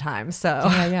Beach sometimes. So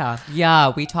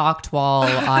Yeah, we talked while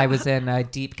I was in a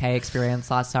Deep K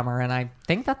experience last summer, and I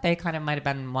think that they kind of might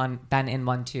have been in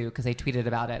one too, because they tweeted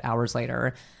about it hours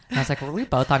later. And I was like, were we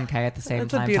both on K at the same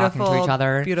it's a time beautiful, talking to each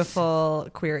other? beautiful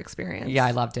queer experience. Yeah,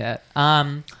 I loved it.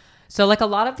 So like a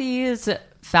lot of these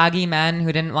faggy men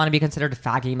who didn't want to be considered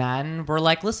faggy men were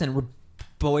like, listen, we're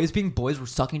boys being boys, we're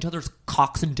sucking each other's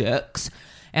cocks and dicks.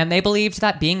 And they believed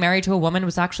that being married to a woman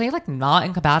was actually like not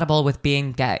incompatible with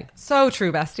being gay. So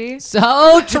true, bestie.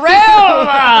 So true.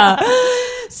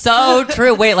 So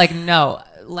true. Wait, like, no.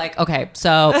 Like, okay,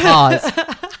 so pause.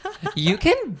 You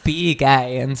can be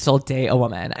gay and still date a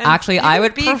woman. And actually, I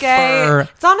would be prefer... gay.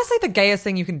 It's honestly the gayest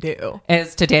thing you can do.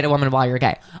 Is to date a woman while you're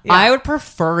gay. Yeah. I would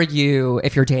prefer you,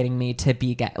 if you're dating me, to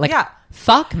be gay. Like,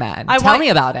 fuck, man. Tell me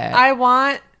about it. I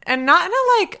want... And not in a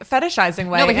like fetishizing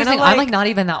way. No, but here's the in thing, a, I'm like not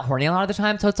even that horny a lot of the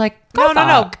time, so it's like, No.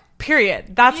 fuck.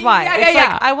 Period. That's why. Yeah, It's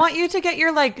yeah. like, I want you to get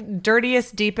your like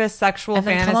dirtiest, deepest sexual And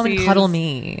then fantasies. come home and cuddle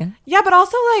me. Yeah, but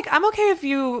also like I'm okay if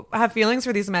you have feelings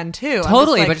for these men too.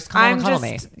 Totally, I'm but just come home and cuddle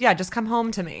me. Yeah, just come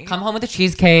home to me. Come home with a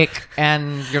cheesecake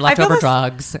and your I feel leftover this-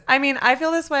 drugs. I mean, I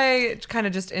feel this way kind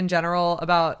of just in general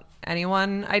about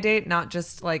anyone I date, not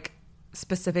just like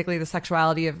specifically the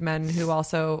sexuality of men who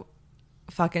also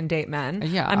fuck and date men.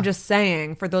 Yeah. I'm just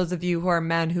saying, for those of you who are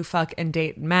men who fuck and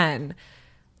date men,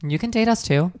 You can date us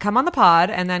too. come on the pod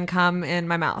and then come in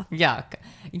my mouth. Yeah.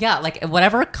 Yeah, like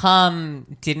whatever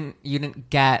cum you didn't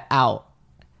get out,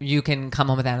 you can come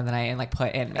home at the end of the night and like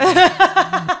put in me.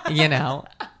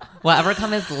 Whatever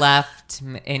cum is left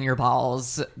in your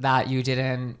balls that you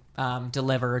didn't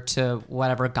deliver to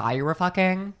whatever guy you were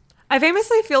fucking. I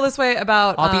famously feel this way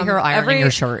about I'll be here ironing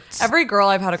your shirts. Every girl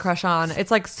I've had a crush on,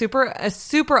 it's like a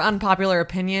super unpopular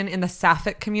opinion in the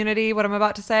sapphic community, what I'm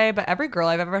about to say, but every girl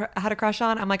I've ever had a crush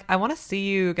on, I'm like, I want to see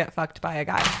you get fucked by a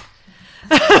guy.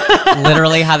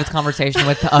 Literally had this conversation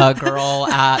with a girl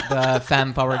at the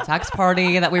Femme Forward Sex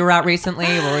party that we were at recently,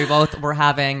 where we both were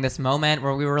having this moment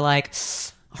where we were like,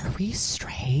 are we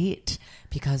straight?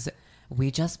 Because we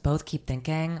just both keep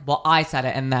thinking, well, I said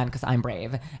it and then because I'm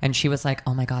brave. And she was like,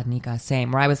 oh my God, Nika,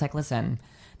 same. Where I was like, listen,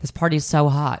 this party's so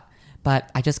hot, but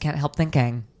I just can't help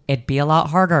thinking it'd be a lot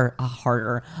harder.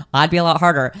 I'd be a lot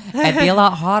harder. It'd be a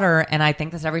lot harder. And I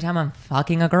think this every time I'm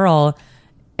fucking a girl,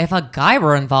 if a guy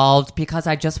were involved, because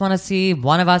I just want to see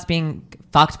one of us being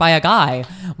fucked by a guy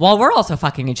while we're also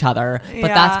fucking each other. But Yeah.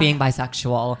 that's being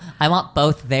bisexual. I want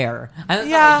both there. And that's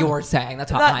not what you're saying.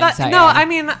 That's what I'm saying. No, I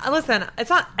mean, listen, it's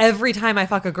not every time I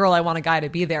fuck a girl I want a guy to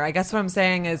be there. I guess what I'm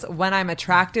saying is when I'm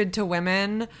attracted to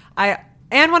women,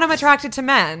 and when I'm attracted to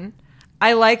men,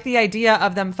 I like the idea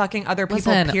of them fucking other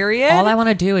people, Listen, period. all I want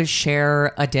to do is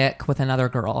share a dick with another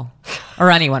girl. Or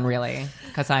anyone, really.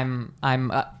 Because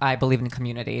I believe in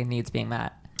community needs being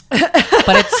met.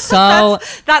 But it's so...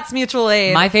 That's mutual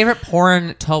aid. My favorite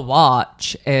porn to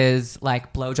watch is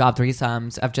like blowjob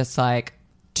threesomes of just like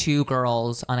two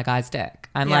girls on a guy's dick.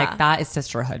 I'm Yeah. like, that is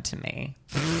sisterhood to me.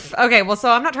 Okay, well,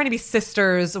 so I'm not trying to be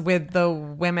sisters with the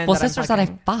women Well, that I'm sisters that I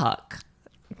fucking. fuck.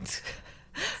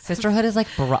 Sisterhood is like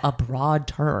a broad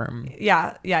term.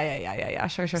 Yeah.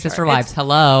 Sure. Sister vibes.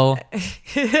 Hello.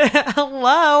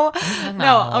 Hello.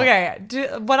 No, okay.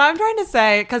 What I'm trying to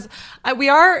say, because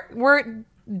we're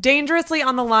dangerously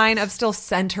on the line of still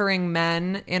centering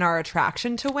men in our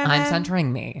attraction to women. I'm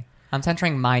centering me. I'm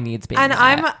centering my needs being and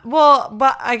met.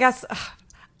 but I guess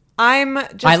I'm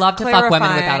just I love to fuck women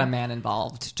clarifying. without a man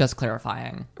involved. Just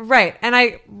clarifying. Right. And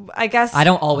I guess I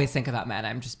don't always think about men.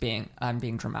 I'm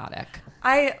being dramatic.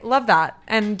 I love that.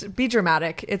 And be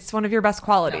dramatic. It's one of your best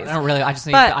qualities. I don't really,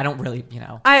 But- I don't really, you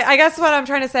know. I guess what I'm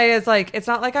trying to say is like it's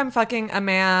not like I'm fucking a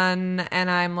man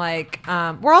and I'm like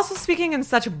we're also speaking in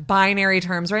such binary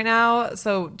terms right now.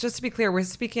 So just to be clear, we're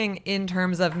speaking in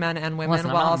terms of men and women Listen,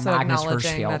 I'm while not also Magnus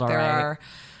acknowledging Hirschfeld, that there all right? are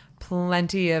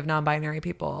plenty of non-binary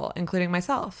people, including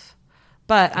myself.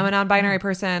 But I'm a non-binary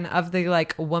person of the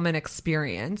like woman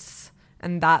experience,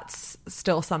 and that's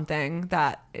still something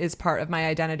that is part of my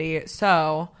identity.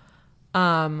 So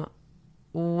when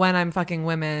I'm fucking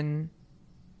women,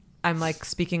 I'm like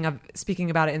speaking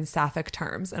about it in sapphic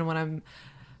terms, and when I'm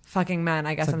fucking men,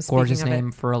 I guess It's a I'm speaking gorgeous of name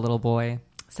it for a little boy.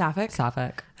 sapphic.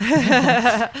 Sapphic.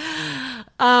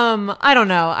 I don't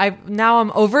know.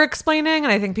 I'm over explaining,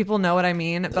 and I think people know what I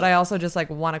mean, but I also just like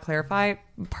want to clarify.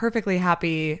 Perfectly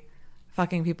happy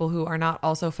fucking people who are not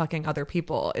also fucking other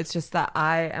people. It's just that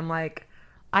I am like,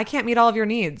 I can't meet all of your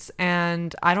needs,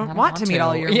 and I don't want to meet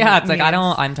all your Yeah, it's needs. like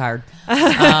I'm tired.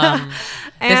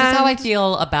 This is how I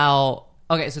feel about.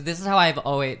 Okay, so this is how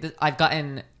I've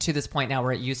gotten to this point now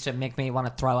where it used to make me want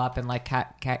to throw up and like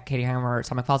Katie Hammer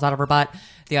stomach falls out of her butt.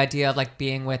 The idea of like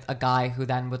being with a guy who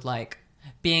then would like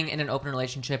being in an open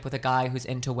relationship with a guy who's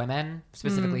into women,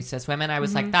 specifically cis women, I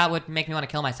was like, that would make me want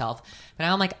to kill myself. But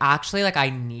now I'm like, actually, like I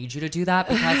need you to do that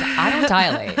because I don't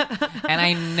dilate. And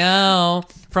I know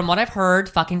from what I've heard,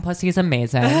 fucking pussy is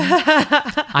amazing.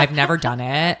 I've never done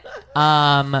it.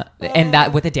 And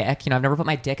that with a dick, you know, I've never put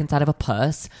my dick inside of a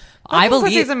puss. I believe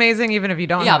pussy's amazing even if you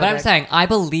don't. Yeah, have but a I'm dick. saying I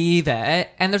believe it,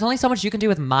 and there's only so much you can do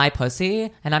with my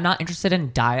pussy, and I'm not interested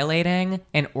in dilating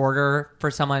in order for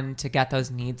someone to get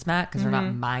those needs met because they're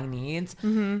not my needs.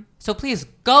 Mm-hmm. So please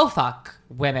go fuck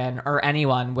women or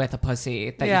anyone with a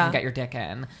pussy that you Yeah. can get your dick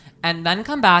in, and then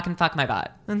come back and fuck my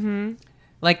butt. Mm-hmm.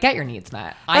 Like, get your needs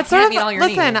met. I That's can't sort meet of, all your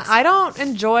listen, needs. I don't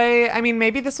enjoy. I mean,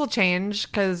 maybe this will change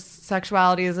because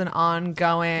sexuality is an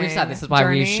ongoing. We've said this is why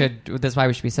journey. we should. This is why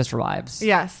we should be sister wives.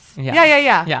 Yes.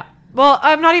 Yeah. Yeah. Well,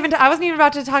 I'm not even. I wasn't even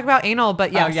about to talk about anal,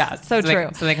 but yes, Oh, yeah. so true.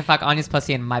 so they can fuck Anya's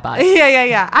pussy in my butt.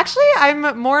 Yeah. Actually,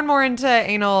 I'm more and more into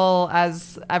anal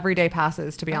as every day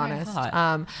passes, to be honest.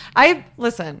 hot. I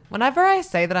listen, whenever I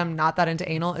say that I'm not that into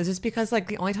anal, is just because like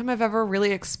the only time I've ever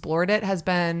really explored it has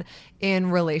been in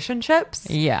relationships.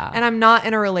 Yeah. And I'm not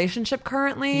in a relationship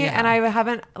currently. Yeah. And I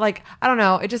haven't like, I don't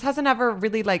know. It just hasn't ever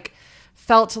really like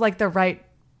felt like the right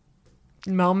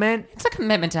moment. It's a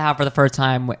commitment to have for the first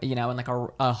time, you know, in like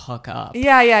a hookup.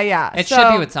 Yeah. It So-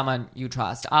 should be with someone you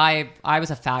trust. I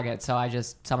was a faggot,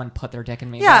 so someone put their dick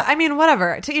in me. Yeah, but I mean,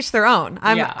 whatever. To each their own.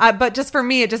 Yeah. But just for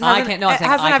me, it just I hasn't. can't- no, I'm it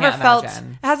saying hasn't I ever can't felt.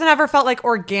 imagine. It hasn't ever felt like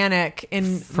organic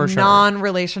in For sure.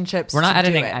 non-relationships. we're not to do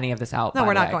editing it. any of this out. No, by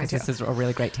we're the not way, going 'cause to. This is a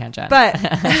really great tangent. But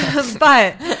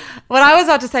but what I was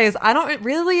about to say is I don't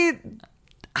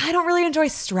really enjoy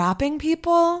strapping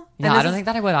people. yeah, And I this don't is- think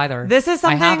that I would either. This is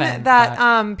I something haven't, that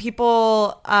but-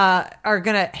 people are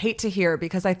gonna hate to hear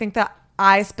because I think that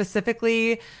I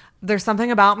specifically. There's something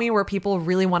about me where people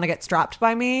really want to get strapped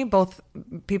by me. Both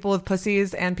people with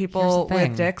pussies and people Here's the thing.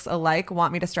 with dicks alike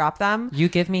want me to strap them. You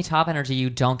give me top energy. You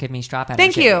don't give me strap energy.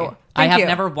 Thank you. I Thank have you.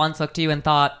 never once looked at you and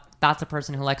thought that's a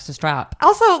person who likes to strap.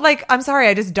 Also, like, I'm sorry,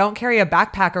 I just don't carry a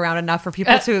backpack around enough for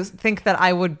people to think that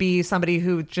I would be somebody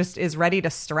who just is ready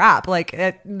to strap. Like,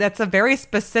 that's a very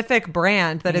specific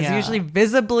brand that is Yeah. usually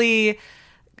visibly,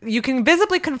 you can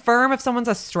visibly confirm if someone's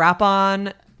a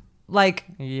strap-on, like,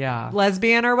 Yeah.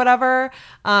 lesbian or whatever,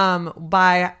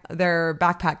 by their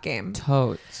backpack game.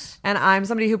 Totes. And I'm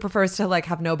somebody who prefers to like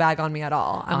have no bag on me at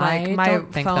all. I'm I like my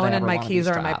don't think that I phone and ever my wanna be keys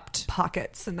are in my strapped.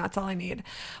 pockets, and that's all I need.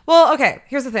 Well, okay,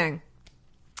 here's the thing.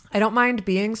 I don't mind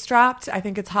being strapped. I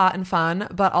think it's hot and fun,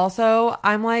 but also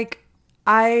I'm like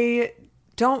I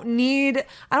don't need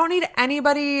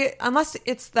anybody unless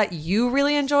it's that you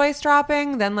really enjoy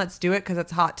strapping, then let's do it because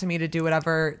it's hot to me to do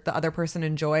whatever the other person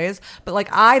enjoys. But like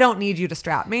I don't need you to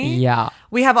strap me. Yeah.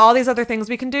 We have all these other things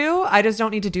we can do. I just don't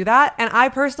need to do that. And I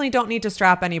personally don't need to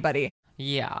strap anybody.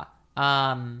 Yeah.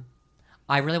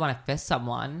 I really want to fist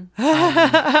someone.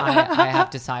 I have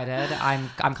decided I'm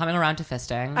coming around to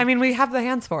fisting. I mean, we have the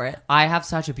hands for it. I have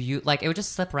such a like it would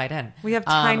just slip right in. We have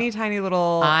tiny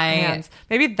little hands.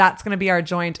 Maybe that's going to be our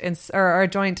joint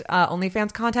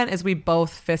OnlyFans content is we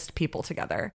both fist people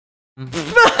together.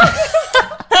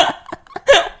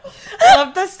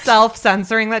 Love the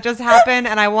self-censoring that just happened,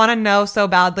 and I want to know so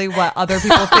badly what other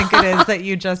people think it is that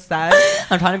you just said.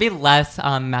 I'm trying to be less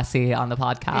messy on the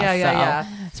podcast. Yeah.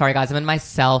 Sorry, guys. I'm in my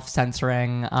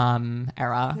self-censoring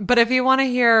era. But if you want to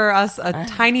hear us a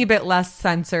tiny bit less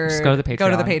censored, Just go to the Patreon. Go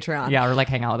to the Patreon. Yeah, or like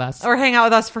hang out with us. Or hang out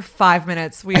with us for 5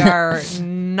 minutes. We are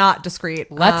not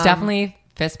discreet. Let's definitely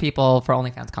fist people for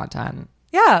OnlyFans content.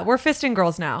 Yeah, we're fisting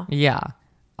girls now. Yeah.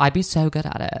 I'd be so good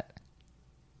at it.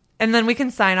 And then we can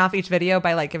sign off each video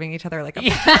by like giving each other like a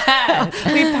Yes.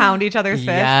 we pound each other's fists.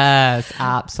 Yes,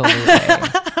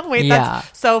 absolutely. Wait, Yeah.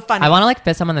 that's so funny. I want to like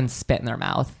fist someone and then spit in their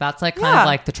mouth. That's like kind Yeah. of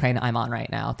like the train I'm on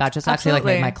right now. That just actually like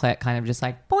made my clit kind of just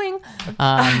like boing.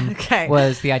 Okay.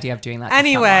 Was the idea of doing that. to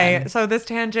Anyway, someone. so this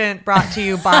tangent brought to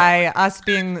you by us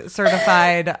being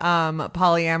certified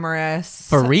polyamorous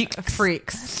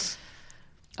freaks.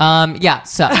 Yeah.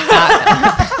 So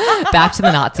back to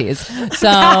the Nazis. So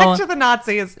Back to the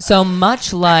Nazis. so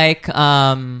much like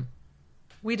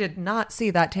We did not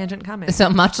see that tangent coming. so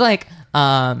much like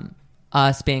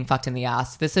us being fucked in the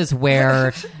ass. This is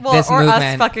where Well, this or movement.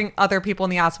 us fucking other people in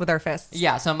the ass with our fists.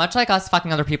 Yeah, so much like us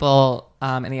fucking other people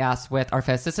in the ass with our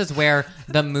fists, this is where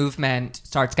the movement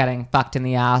starts getting fucked in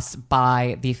the ass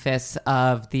by the fists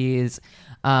of these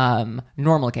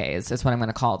normal gays, is what I'm going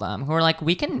to call them, who are like,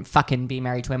 we can fucking be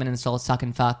married to women and still suck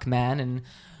and fuck men, and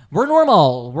we're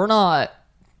normal. We're not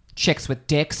chicks with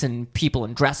dicks and people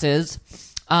in dresses.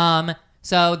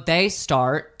 So they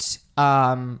start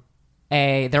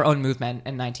their own movement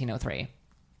in 1903.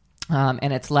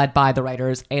 And it's led by the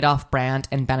writers Adolf Brandt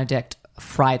and Benedikt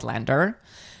Friedlander.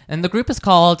 And the group is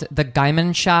called the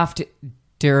Gemeinschaft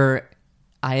der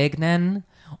Eigenen,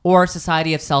 or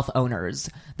Society of Self-Owners,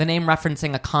 the name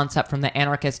referencing a concept from the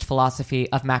anarchist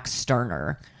philosophy of Max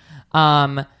Stirner.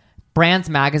 Brandt's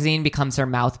magazine becomes their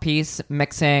mouthpiece,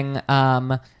 mixing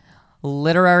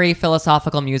literary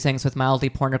philosophical musings with mildly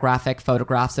pornographic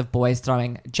photographs of boys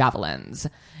throwing javelins.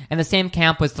 In the same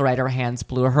camp was the writer Hans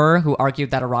Blücher, who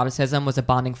argued that eroticism was a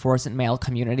bonding force in male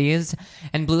communities.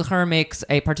 And Blücher makes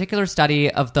a particular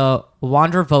study of the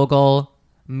Wandervogel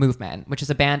movement, which is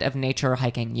a band of nature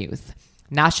hiking youth.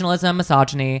 Nationalism,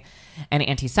 misogyny, and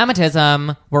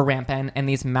anti-Semitism were rampant in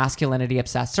these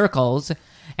masculinity-obsessed circles,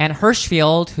 and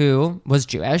Hirschfeld, who was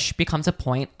Jewish, becomes a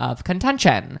point of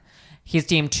contention. He's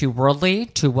deemed too worldly,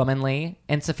 too womanly,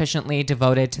 insufficiently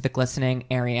devoted to the glistening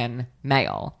Aryan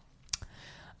male.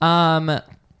 Now,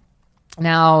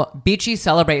 Beachy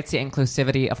celebrates the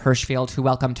inclusivity of Hirschfeld, who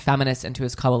welcomed feminists into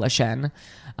his coalition.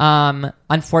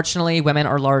 Unfortunately, women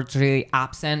are largely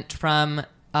absent from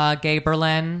Gay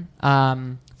Berlin,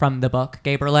 from the book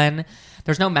Gay Berlin.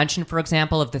 There's no mention, for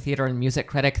example, of the theater and music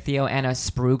critic Theo Anna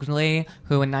Sprugli,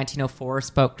 who in 1904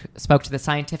 spoke to the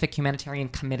Scientific Humanitarian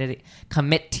Committee,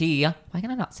 why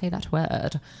can I not say that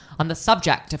word, on the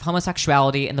subject of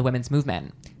homosexuality in the women's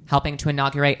movement, helping to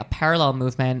inaugurate a parallel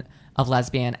movement of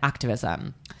lesbian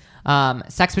activism.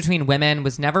 Sex between women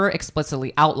was never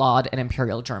explicitly outlawed in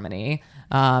Imperial Germany.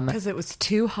 Because it was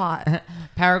too hot.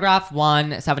 Paragraph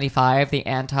 175, the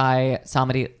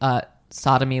anti-sodomy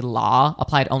law,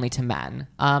 applied only to men.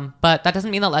 But that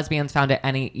doesn't mean that lesbians found it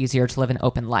any easier to live an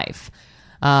open life.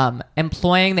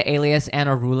 Employing the alias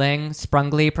Anna Ruling,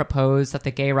 Sprungli proposed that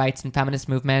the gay rights and feminist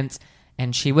movements,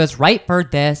 and she was right for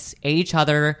this, aid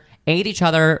each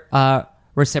other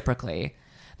reciprocally.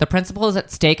 The principles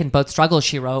at stake in both struggles,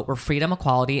 she wrote, were freedom,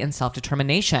 equality, and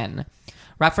self-determination.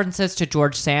 References to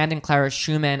George Sand and Clara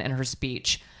Schumann in her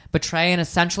speech betray an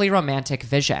essentially romantic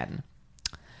vision.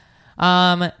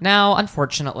 Now,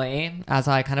 unfortunately, as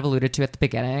I kind of alluded to at the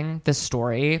beginning, this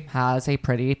story has a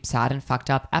pretty sad and fucked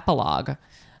up epilogue,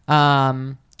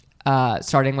 starting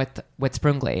with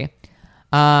Sprungli.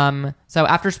 So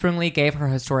after Sprungli gave her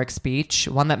historic speech,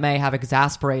 one that may have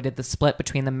exasperated the split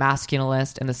between the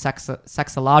masculinist and the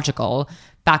sexological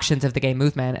factions of the gay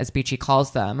movement, as Beachy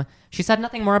calls them, she said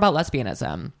nothing more about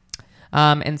lesbianism.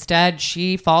 Instead,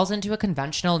 she falls into a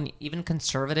conventional and even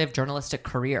conservative journalistic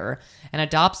career and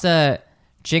adopts a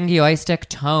jingoistic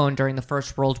tone during the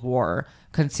First World War,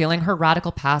 concealing her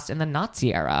radical past in the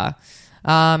Nazi era.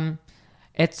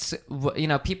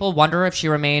 People wonder if she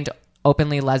remained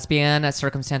openly lesbian as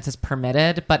circumstances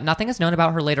permitted, but nothing is known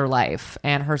about her later life,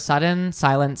 and her sudden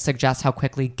silence suggests how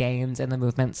quickly gains in the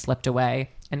movement slipped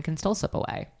away and can still slip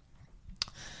away.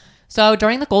 So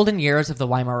during the golden years of the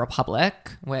Weimar Republic,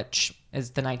 which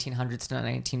is the 1900s to the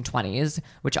 1920s,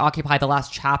 which occupy the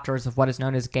last chapters of what is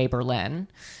known as Gay Berlin,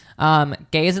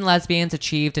 gays and lesbians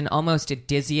achieved an almost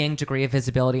dizzying degree of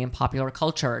visibility in popular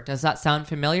culture. Does that sound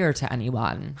familiar to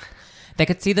anyone? They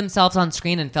could see themselves on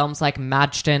screen in films like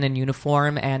Madsten in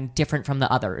Uniform and Different from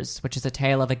the Others, which is a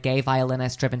tale of a gay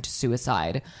violinist driven to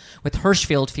suicide, with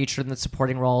Hirschfeld featured in the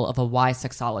supporting role of a Y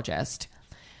sexologist.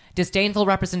 Disdainful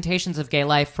representations of gay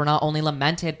life were not only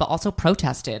lamented but also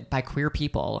protested by queer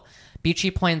people.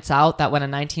 Beachy points out that when a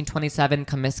 1927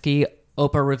 Comiskey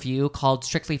Oprah review called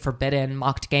Strictly Forbidden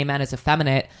mocked gay men as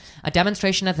effeminate, a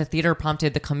demonstration at the theater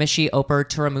prompted the Comiskey Oprah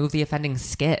to remove the offending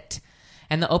skit.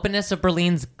 And the openness of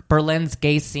Berlin's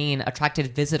gay scene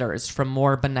attracted visitors from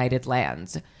more benighted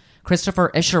lands.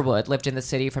 Christopher Isherwood lived in the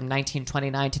city from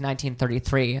 1929 to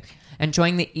 1933,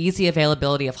 enjoying the easy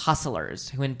availability of hustlers,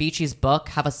 who in Beachy's book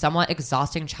have a somewhat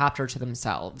exhausting chapter to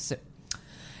themselves.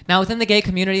 Now, within the gay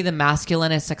community, the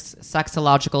masculine and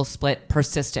sexological split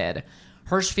persisted.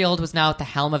 Hirschfeld was now at the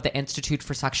helm of the Institute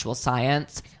for Sexual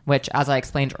Science, which, as I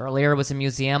explained earlier, was a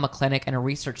museum, a clinic, and a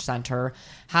research center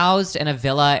housed in a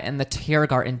villa in the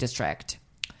Tiergarten district.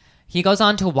 He goes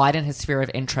on to widen his sphere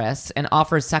of interests and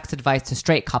offers sex advice to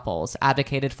straight couples,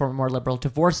 advocated for more liberal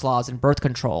divorce laws and birth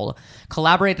control,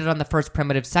 collaborated on the first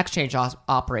primitive sex change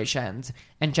operations,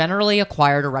 and generally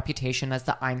acquired a reputation as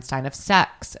the Einstein of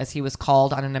sex, as he was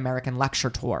called on an American lecture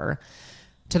tour.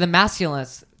 To the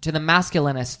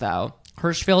masculinists, though,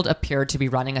 Hirschfeld appeared to be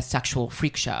running a sexual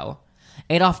freak show.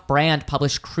 Adolf Brand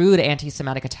published crude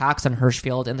anti-Semitic attacks on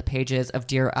Hirschfeld in the pages of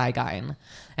Dear Eigein,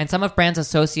 and some of Brand's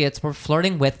associates were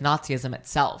flirting with Nazism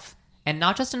itself, and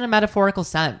not just in a metaphorical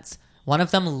sense. One of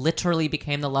them literally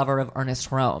became the lover of Ernest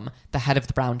Röhm, the head of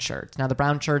the Brown Shirts. Now, the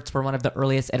Brown Shirts were one of the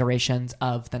earliest iterations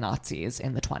of the Nazis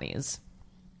in the 1920s.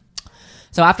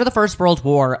 So after the First World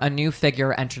War, a new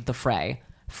figure entered the fray,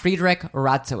 Friedrich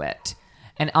Radzuit,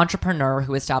 an entrepreneur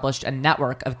who established a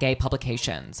network of gay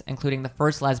publications, including the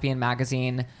first lesbian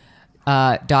magazine,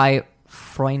 Die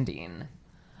Freundin.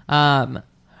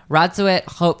 Radzuit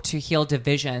hoped to heal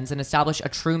divisions and establish a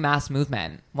true mass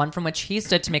movement, one from which he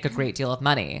stood to make a great deal of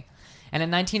money. And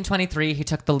in 1923, he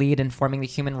took the lead in forming the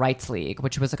Human Rights League,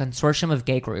 which was a consortium of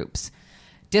gay groups.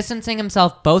 Distancing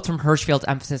himself both from Hirschfeld's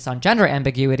emphasis on gender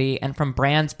ambiguity and from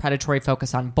Brand's predatory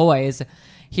focus on boys,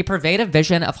 he purveyed a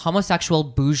vision of homosexual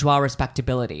bourgeois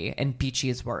respectability, in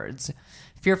Beachy's words.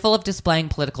 Fearful of displaying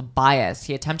political bias,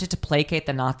 he attempted to placate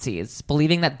the Nazis,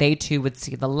 believing that they too would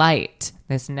see the light.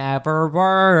 This never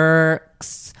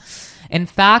works. In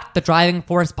fact, the driving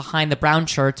force behind the Brown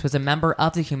Shirts was a member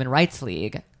of the Human Rights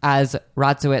League, as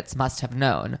Radzuit must have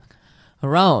known.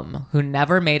 Röhm, who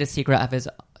never made a secret of his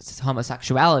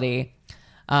homosexuality,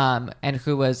 and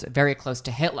who was very close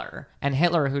to Hitler, and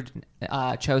Hitler who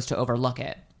chose to overlook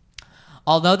it.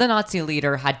 Although the Nazi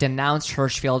leader had denounced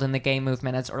Hirschfeld in the gay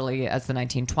movement as early as the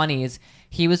 1920s,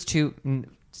 he was too,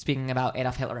 speaking about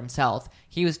Adolf Hitler himself,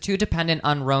 he was too dependent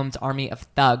on Röhm's army of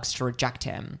thugs to reject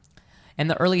him. In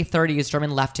the early 30s,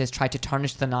 German leftists tried to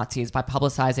tarnish the Nazis by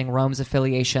publicizing Röhm's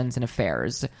affiliations and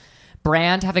affairs.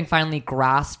 Brand, having finally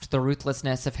grasped the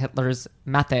ruthlessness of Hitler's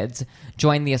methods,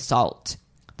 joined the assault.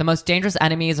 The most dangerous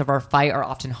enemies of our fight are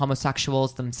often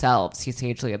homosexuals themselves, he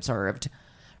sagely observed.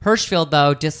 Hirschfeld,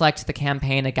 though, disliked the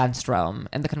campaign against Röhm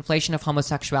and the conflation of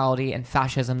homosexuality and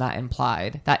fascism that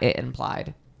it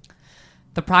implied.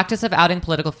 The practice of outing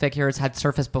political figures had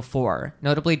surfaced before,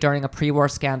 notably during a pre-war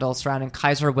scandal surrounding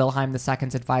Kaiser Wilhelm II's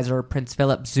advisor, Prince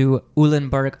Philipp zu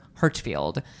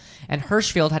Eulenburg-Hirschfeld, and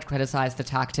Hirschfeld had criticized the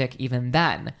tactic even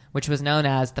then, which was known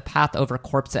as the path over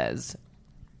corpses.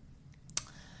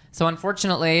 So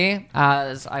unfortunately,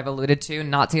 as I've alluded to,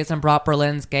 Nazism brought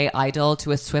Berlin's gay idyll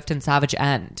to a swift and savage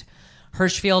end.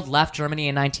 Hirschfeld left Germany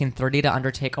in 1930 to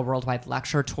undertake a worldwide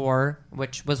lecture tour,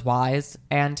 which was wise,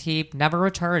 and he never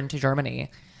returned to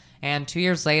Germany. And 3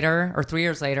 years later,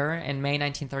 in May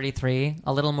 1933,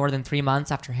 a little more than 3 months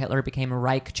after Hitler became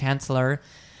Reich Chancellor,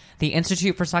 the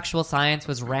Institute for Sexual Science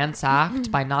was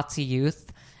ransacked by Nazi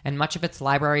youth, and much of its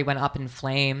library went up in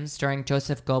flames during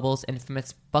Joseph Goebbels'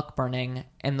 infamous book burning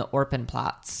in the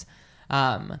Orpenplatz.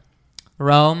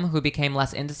 Röhm, who became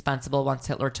less indispensable once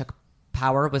Hitler took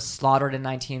power, was slaughtered in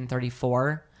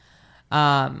 1934.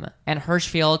 And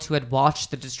Hirschfeld, who had watched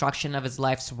the destruction of his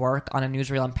life's work on a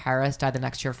newsreel in Paris, died the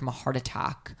next year from a heart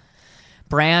attack.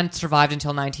 Brand survived until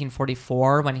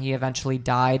 1944, when he eventually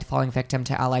died, falling victim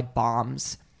to Allied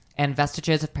bombs. And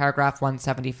vestiges of paragraph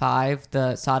 175,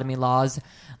 the sodomy laws,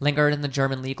 lingered in the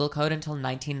German legal code until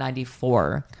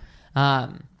 1994.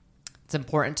 It's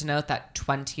important to note that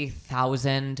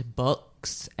 20,000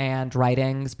 books and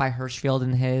writings by Hirschfeld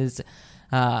and his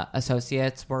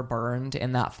associates were burned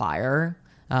in that fire.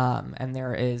 And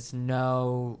there is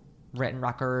no written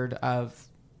record of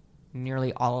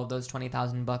nearly all of those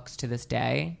 20,000 books to this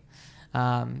day.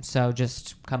 So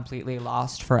just completely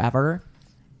lost forever.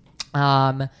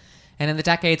 And in the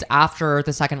decades after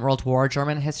the Second World War,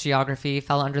 German historiography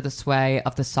fell under the sway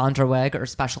of the Sonderweg, or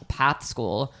Special Path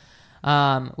School,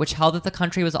 which held that the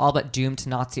country was all but doomed to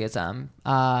Nazism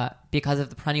because of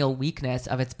the perennial weakness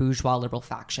of its bourgeois liberal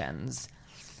factions.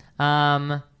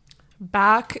 Back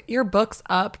your books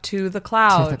up to the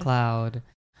cloud. To the cloud.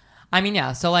 I mean,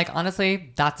 yeah. So, like,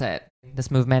 honestly, that's it.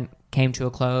 This movement came to a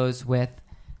close with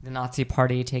the Nazi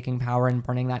Party taking power and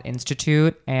burning that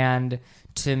institute. And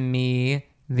to me,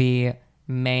 the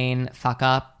main fuck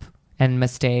up and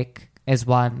mistake is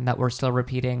one that we're still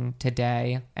repeating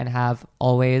today and have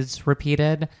always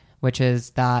repeated, which is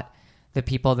that the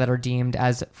people that are deemed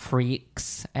as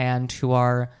freaks and who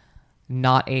are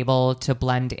not able to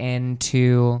blend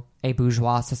into a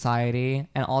bourgeois society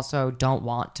and also don't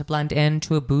want to blend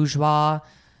into a bourgeois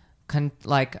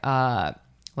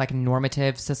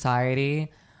normative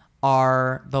society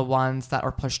are the ones that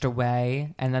are pushed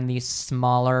away, and then these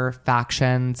smaller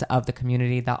factions of the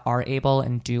community that are able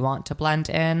and do want to blend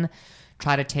in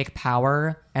try to take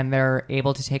power, and they're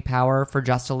able to take power for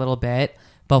just a little bit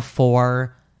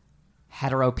before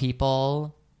hetero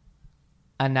people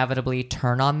inevitably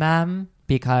turn on them,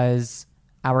 because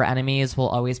our enemies will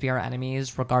always be our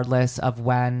enemies regardless of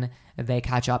when they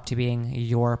catch up to being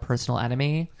your personal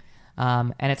enemy.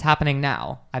 And it's happening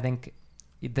now. I think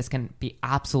this can be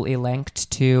absolutely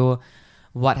linked to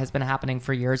what has been happening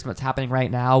for years and what's happening right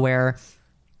now, where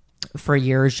for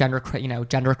years gender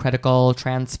critical,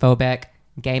 transphobic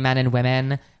gay men and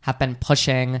women have been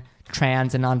pushing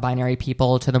trans and non-binary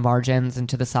people to the margins and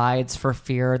to the sides for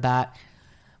fear that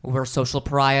we're social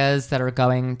pariahs that are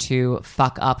going to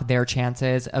fuck up their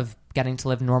chances of getting to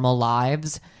live normal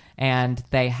lives. And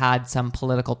they had some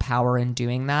political power in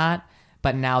doing that.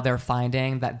 But now they're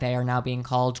finding that they are now being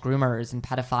called groomers and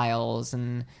pedophiles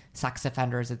and sex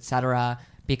offenders, etc.,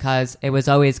 because it was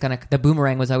always the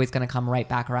boomerang was always going to come right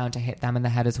back around to hit them in the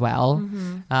head as well.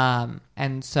 Mm-hmm.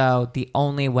 And so the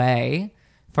only way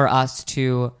for us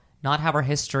to not have our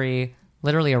history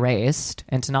literally erased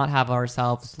and to not have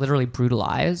ourselves literally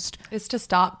brutalized is to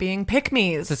stop being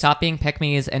pick-me's. To stop being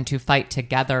pick-me's and to fight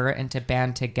together and to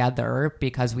band together,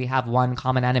 because we have one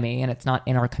common enemy and it's not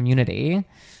in our community.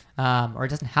 Or it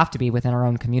doesn't have to be within our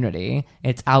own community.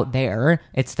 It's out there.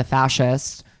 It's the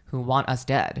fascists who want us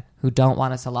dead, who don't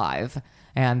want us alive.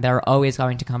 And they're always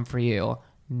going to come for you,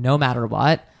 no matter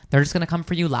what. They're just going to come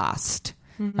for you last.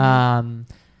 Mm-hmm.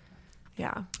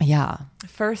 Yeah.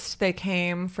 First, they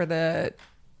came for the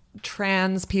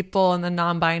trans people and the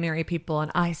non-binary people,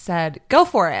 and I said, go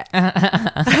for it. And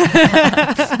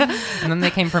then they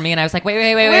came for me, and I was like, wait,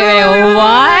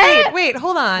 what? Wait,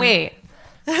 hold on. Wait,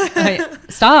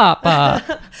 stop.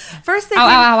 First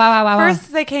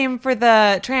they came for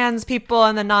the trans people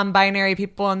and the non-binary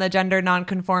people and the gender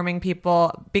non-conforming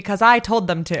people because I told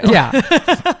them to.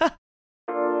 Yeah.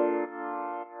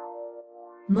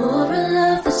 Moral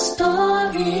of the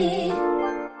story.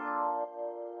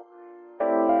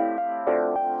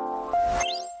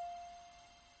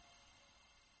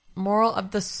 Moral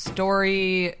of the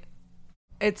story,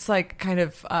 it's like kind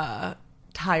of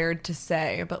tired to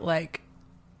say, but like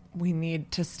we need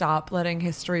to stop letting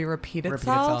history repeat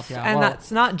itself. Yeah. And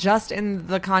that's not just in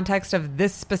the context of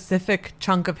this specific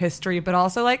chunk of history, but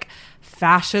also like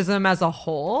fascism as a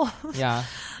whole. Yeah.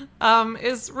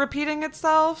 Is repeating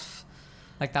itself.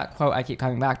 Like that quote I keep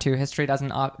coming back to, history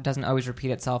doesn't always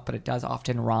repeat itself, but it does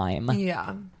often rhyme.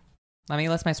 Yeah. Let me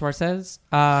list my sources.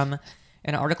 An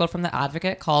article from The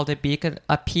Advocate called A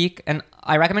Peak, and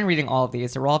I recommend reading all of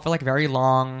these. They're all like very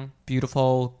long,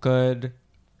 beautiful, good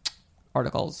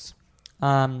articles.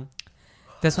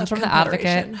 This one's from The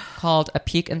Advocate called A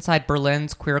Peek Inside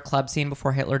Berlin's Queer Club Scene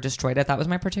Before Hitler Destroyed It. That was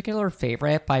my particular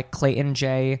favorite, by Clayton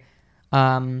J.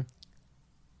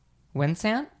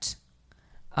 Winsant.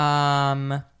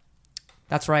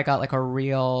 That's where I got like a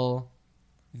real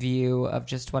view of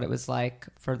just what it was like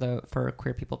for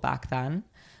queer people back then.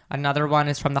 Another one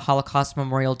is from the Holocaust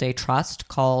Memorial Day Trust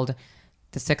called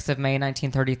The 6th of May,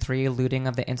 1933, Looting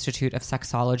of the Institute of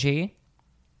Sexology.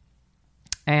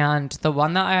 And the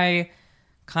one that I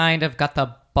kind of got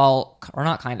the bulk, or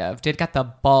not kind of, did get the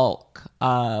bulk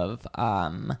of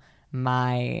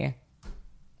my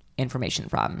information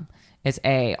from is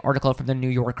a article from the New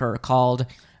Yorker called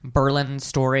Berlin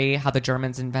Story, How the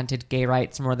Germans Invented Gay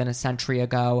Rights More Than a Century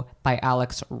Ago, by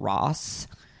Alex Ross.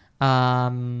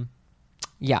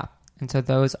 Yeah. And so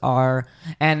those are,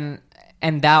 and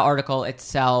that article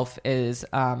itself is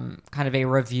kind of a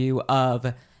review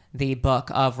of the book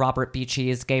of Robert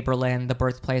Beeche's Gay Berlin, The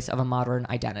Birthplace of a Modern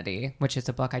Identity, which is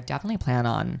a book I definitely plan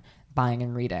on buying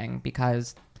and reading,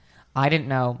 because I didn't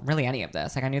know really any of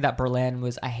this. Like, I knew that Berlin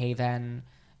was a haven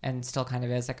and still kind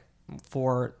of is, like,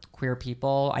 for queer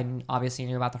people. I obviously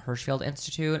knew about the Hirschfield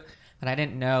Institute, but I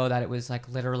didn't know that it was like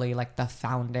literally like the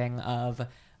founding of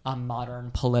a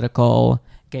modern political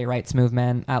gay rights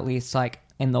movement, at least like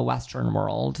in the Western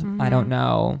world. I don't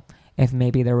know if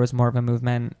maybe there was more of a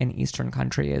movement in Eastern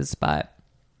countries, but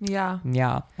Yeah.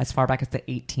 as far back as the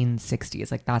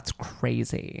 1860s, like that's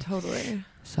crazy. Totally.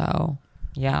 So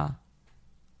yeah.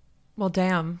 Well,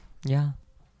 damn. Yeah.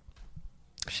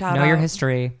 Shout Know out. your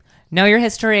history. Know your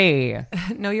history.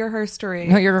 Know your herstory.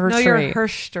 Know your Know your herstory.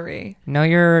 herstory. Know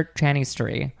your tranny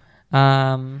story.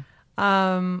 Know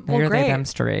Well, your great. they them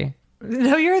story.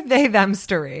 Know your they them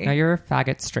story. Know your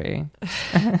faggot story.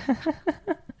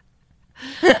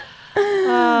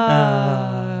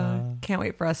 Can't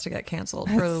wait for us to get canceled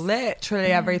for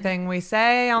literally everything we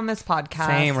say on this podcast.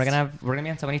 Same. We're gonna be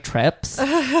on so many trips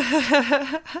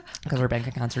because our bank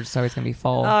accounts are just always gonna be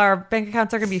full. Our bank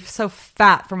accounts are gonna be so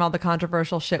fat from all the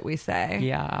controversial shit we say.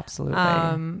 Yeah,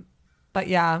 absolutely. But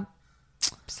yeah,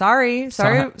 sorry. We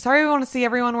want to see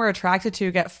everyone we're attracted to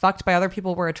get fucked by other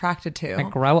people we're attracted to. Like,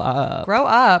 grow up. Grow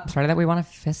up. Sorry that we want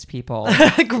to fist people.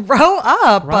 Grow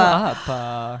up. Grow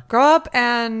up. Grow up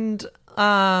and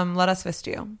let us fist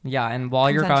you. Yeah, and while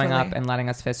you're growing up Consensually. and letting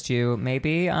us fist you,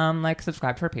 maybe like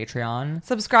subscribe to our Patreon.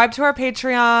 Subscribe to our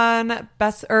Patreon,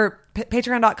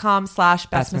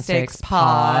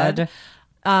 patreon.com/bestmistakespod.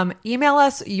 Email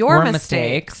us your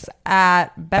mistakes at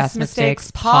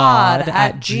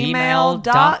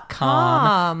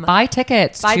bestmistakespod@gmail.com. Buy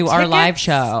tickets Buy to our live tickets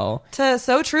show. To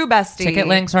So True Bestie. Ticket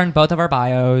links are in both of our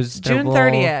bios. June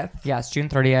 30th. Yes, June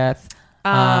 30th.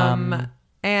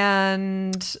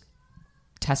 And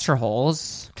Test your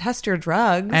holes. test your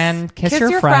drugs. And kiss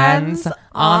your friends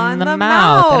on the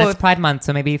mouth. And it's Pride Month,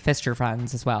 so maybe fist your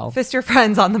friends as well. Fist your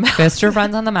friends on the mouth. Fist your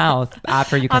friends on the mouth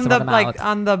after you kiss them on the mouth. Like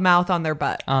on the mouth on their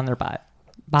butt. On their butt.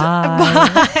 Bye.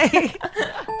 Bye.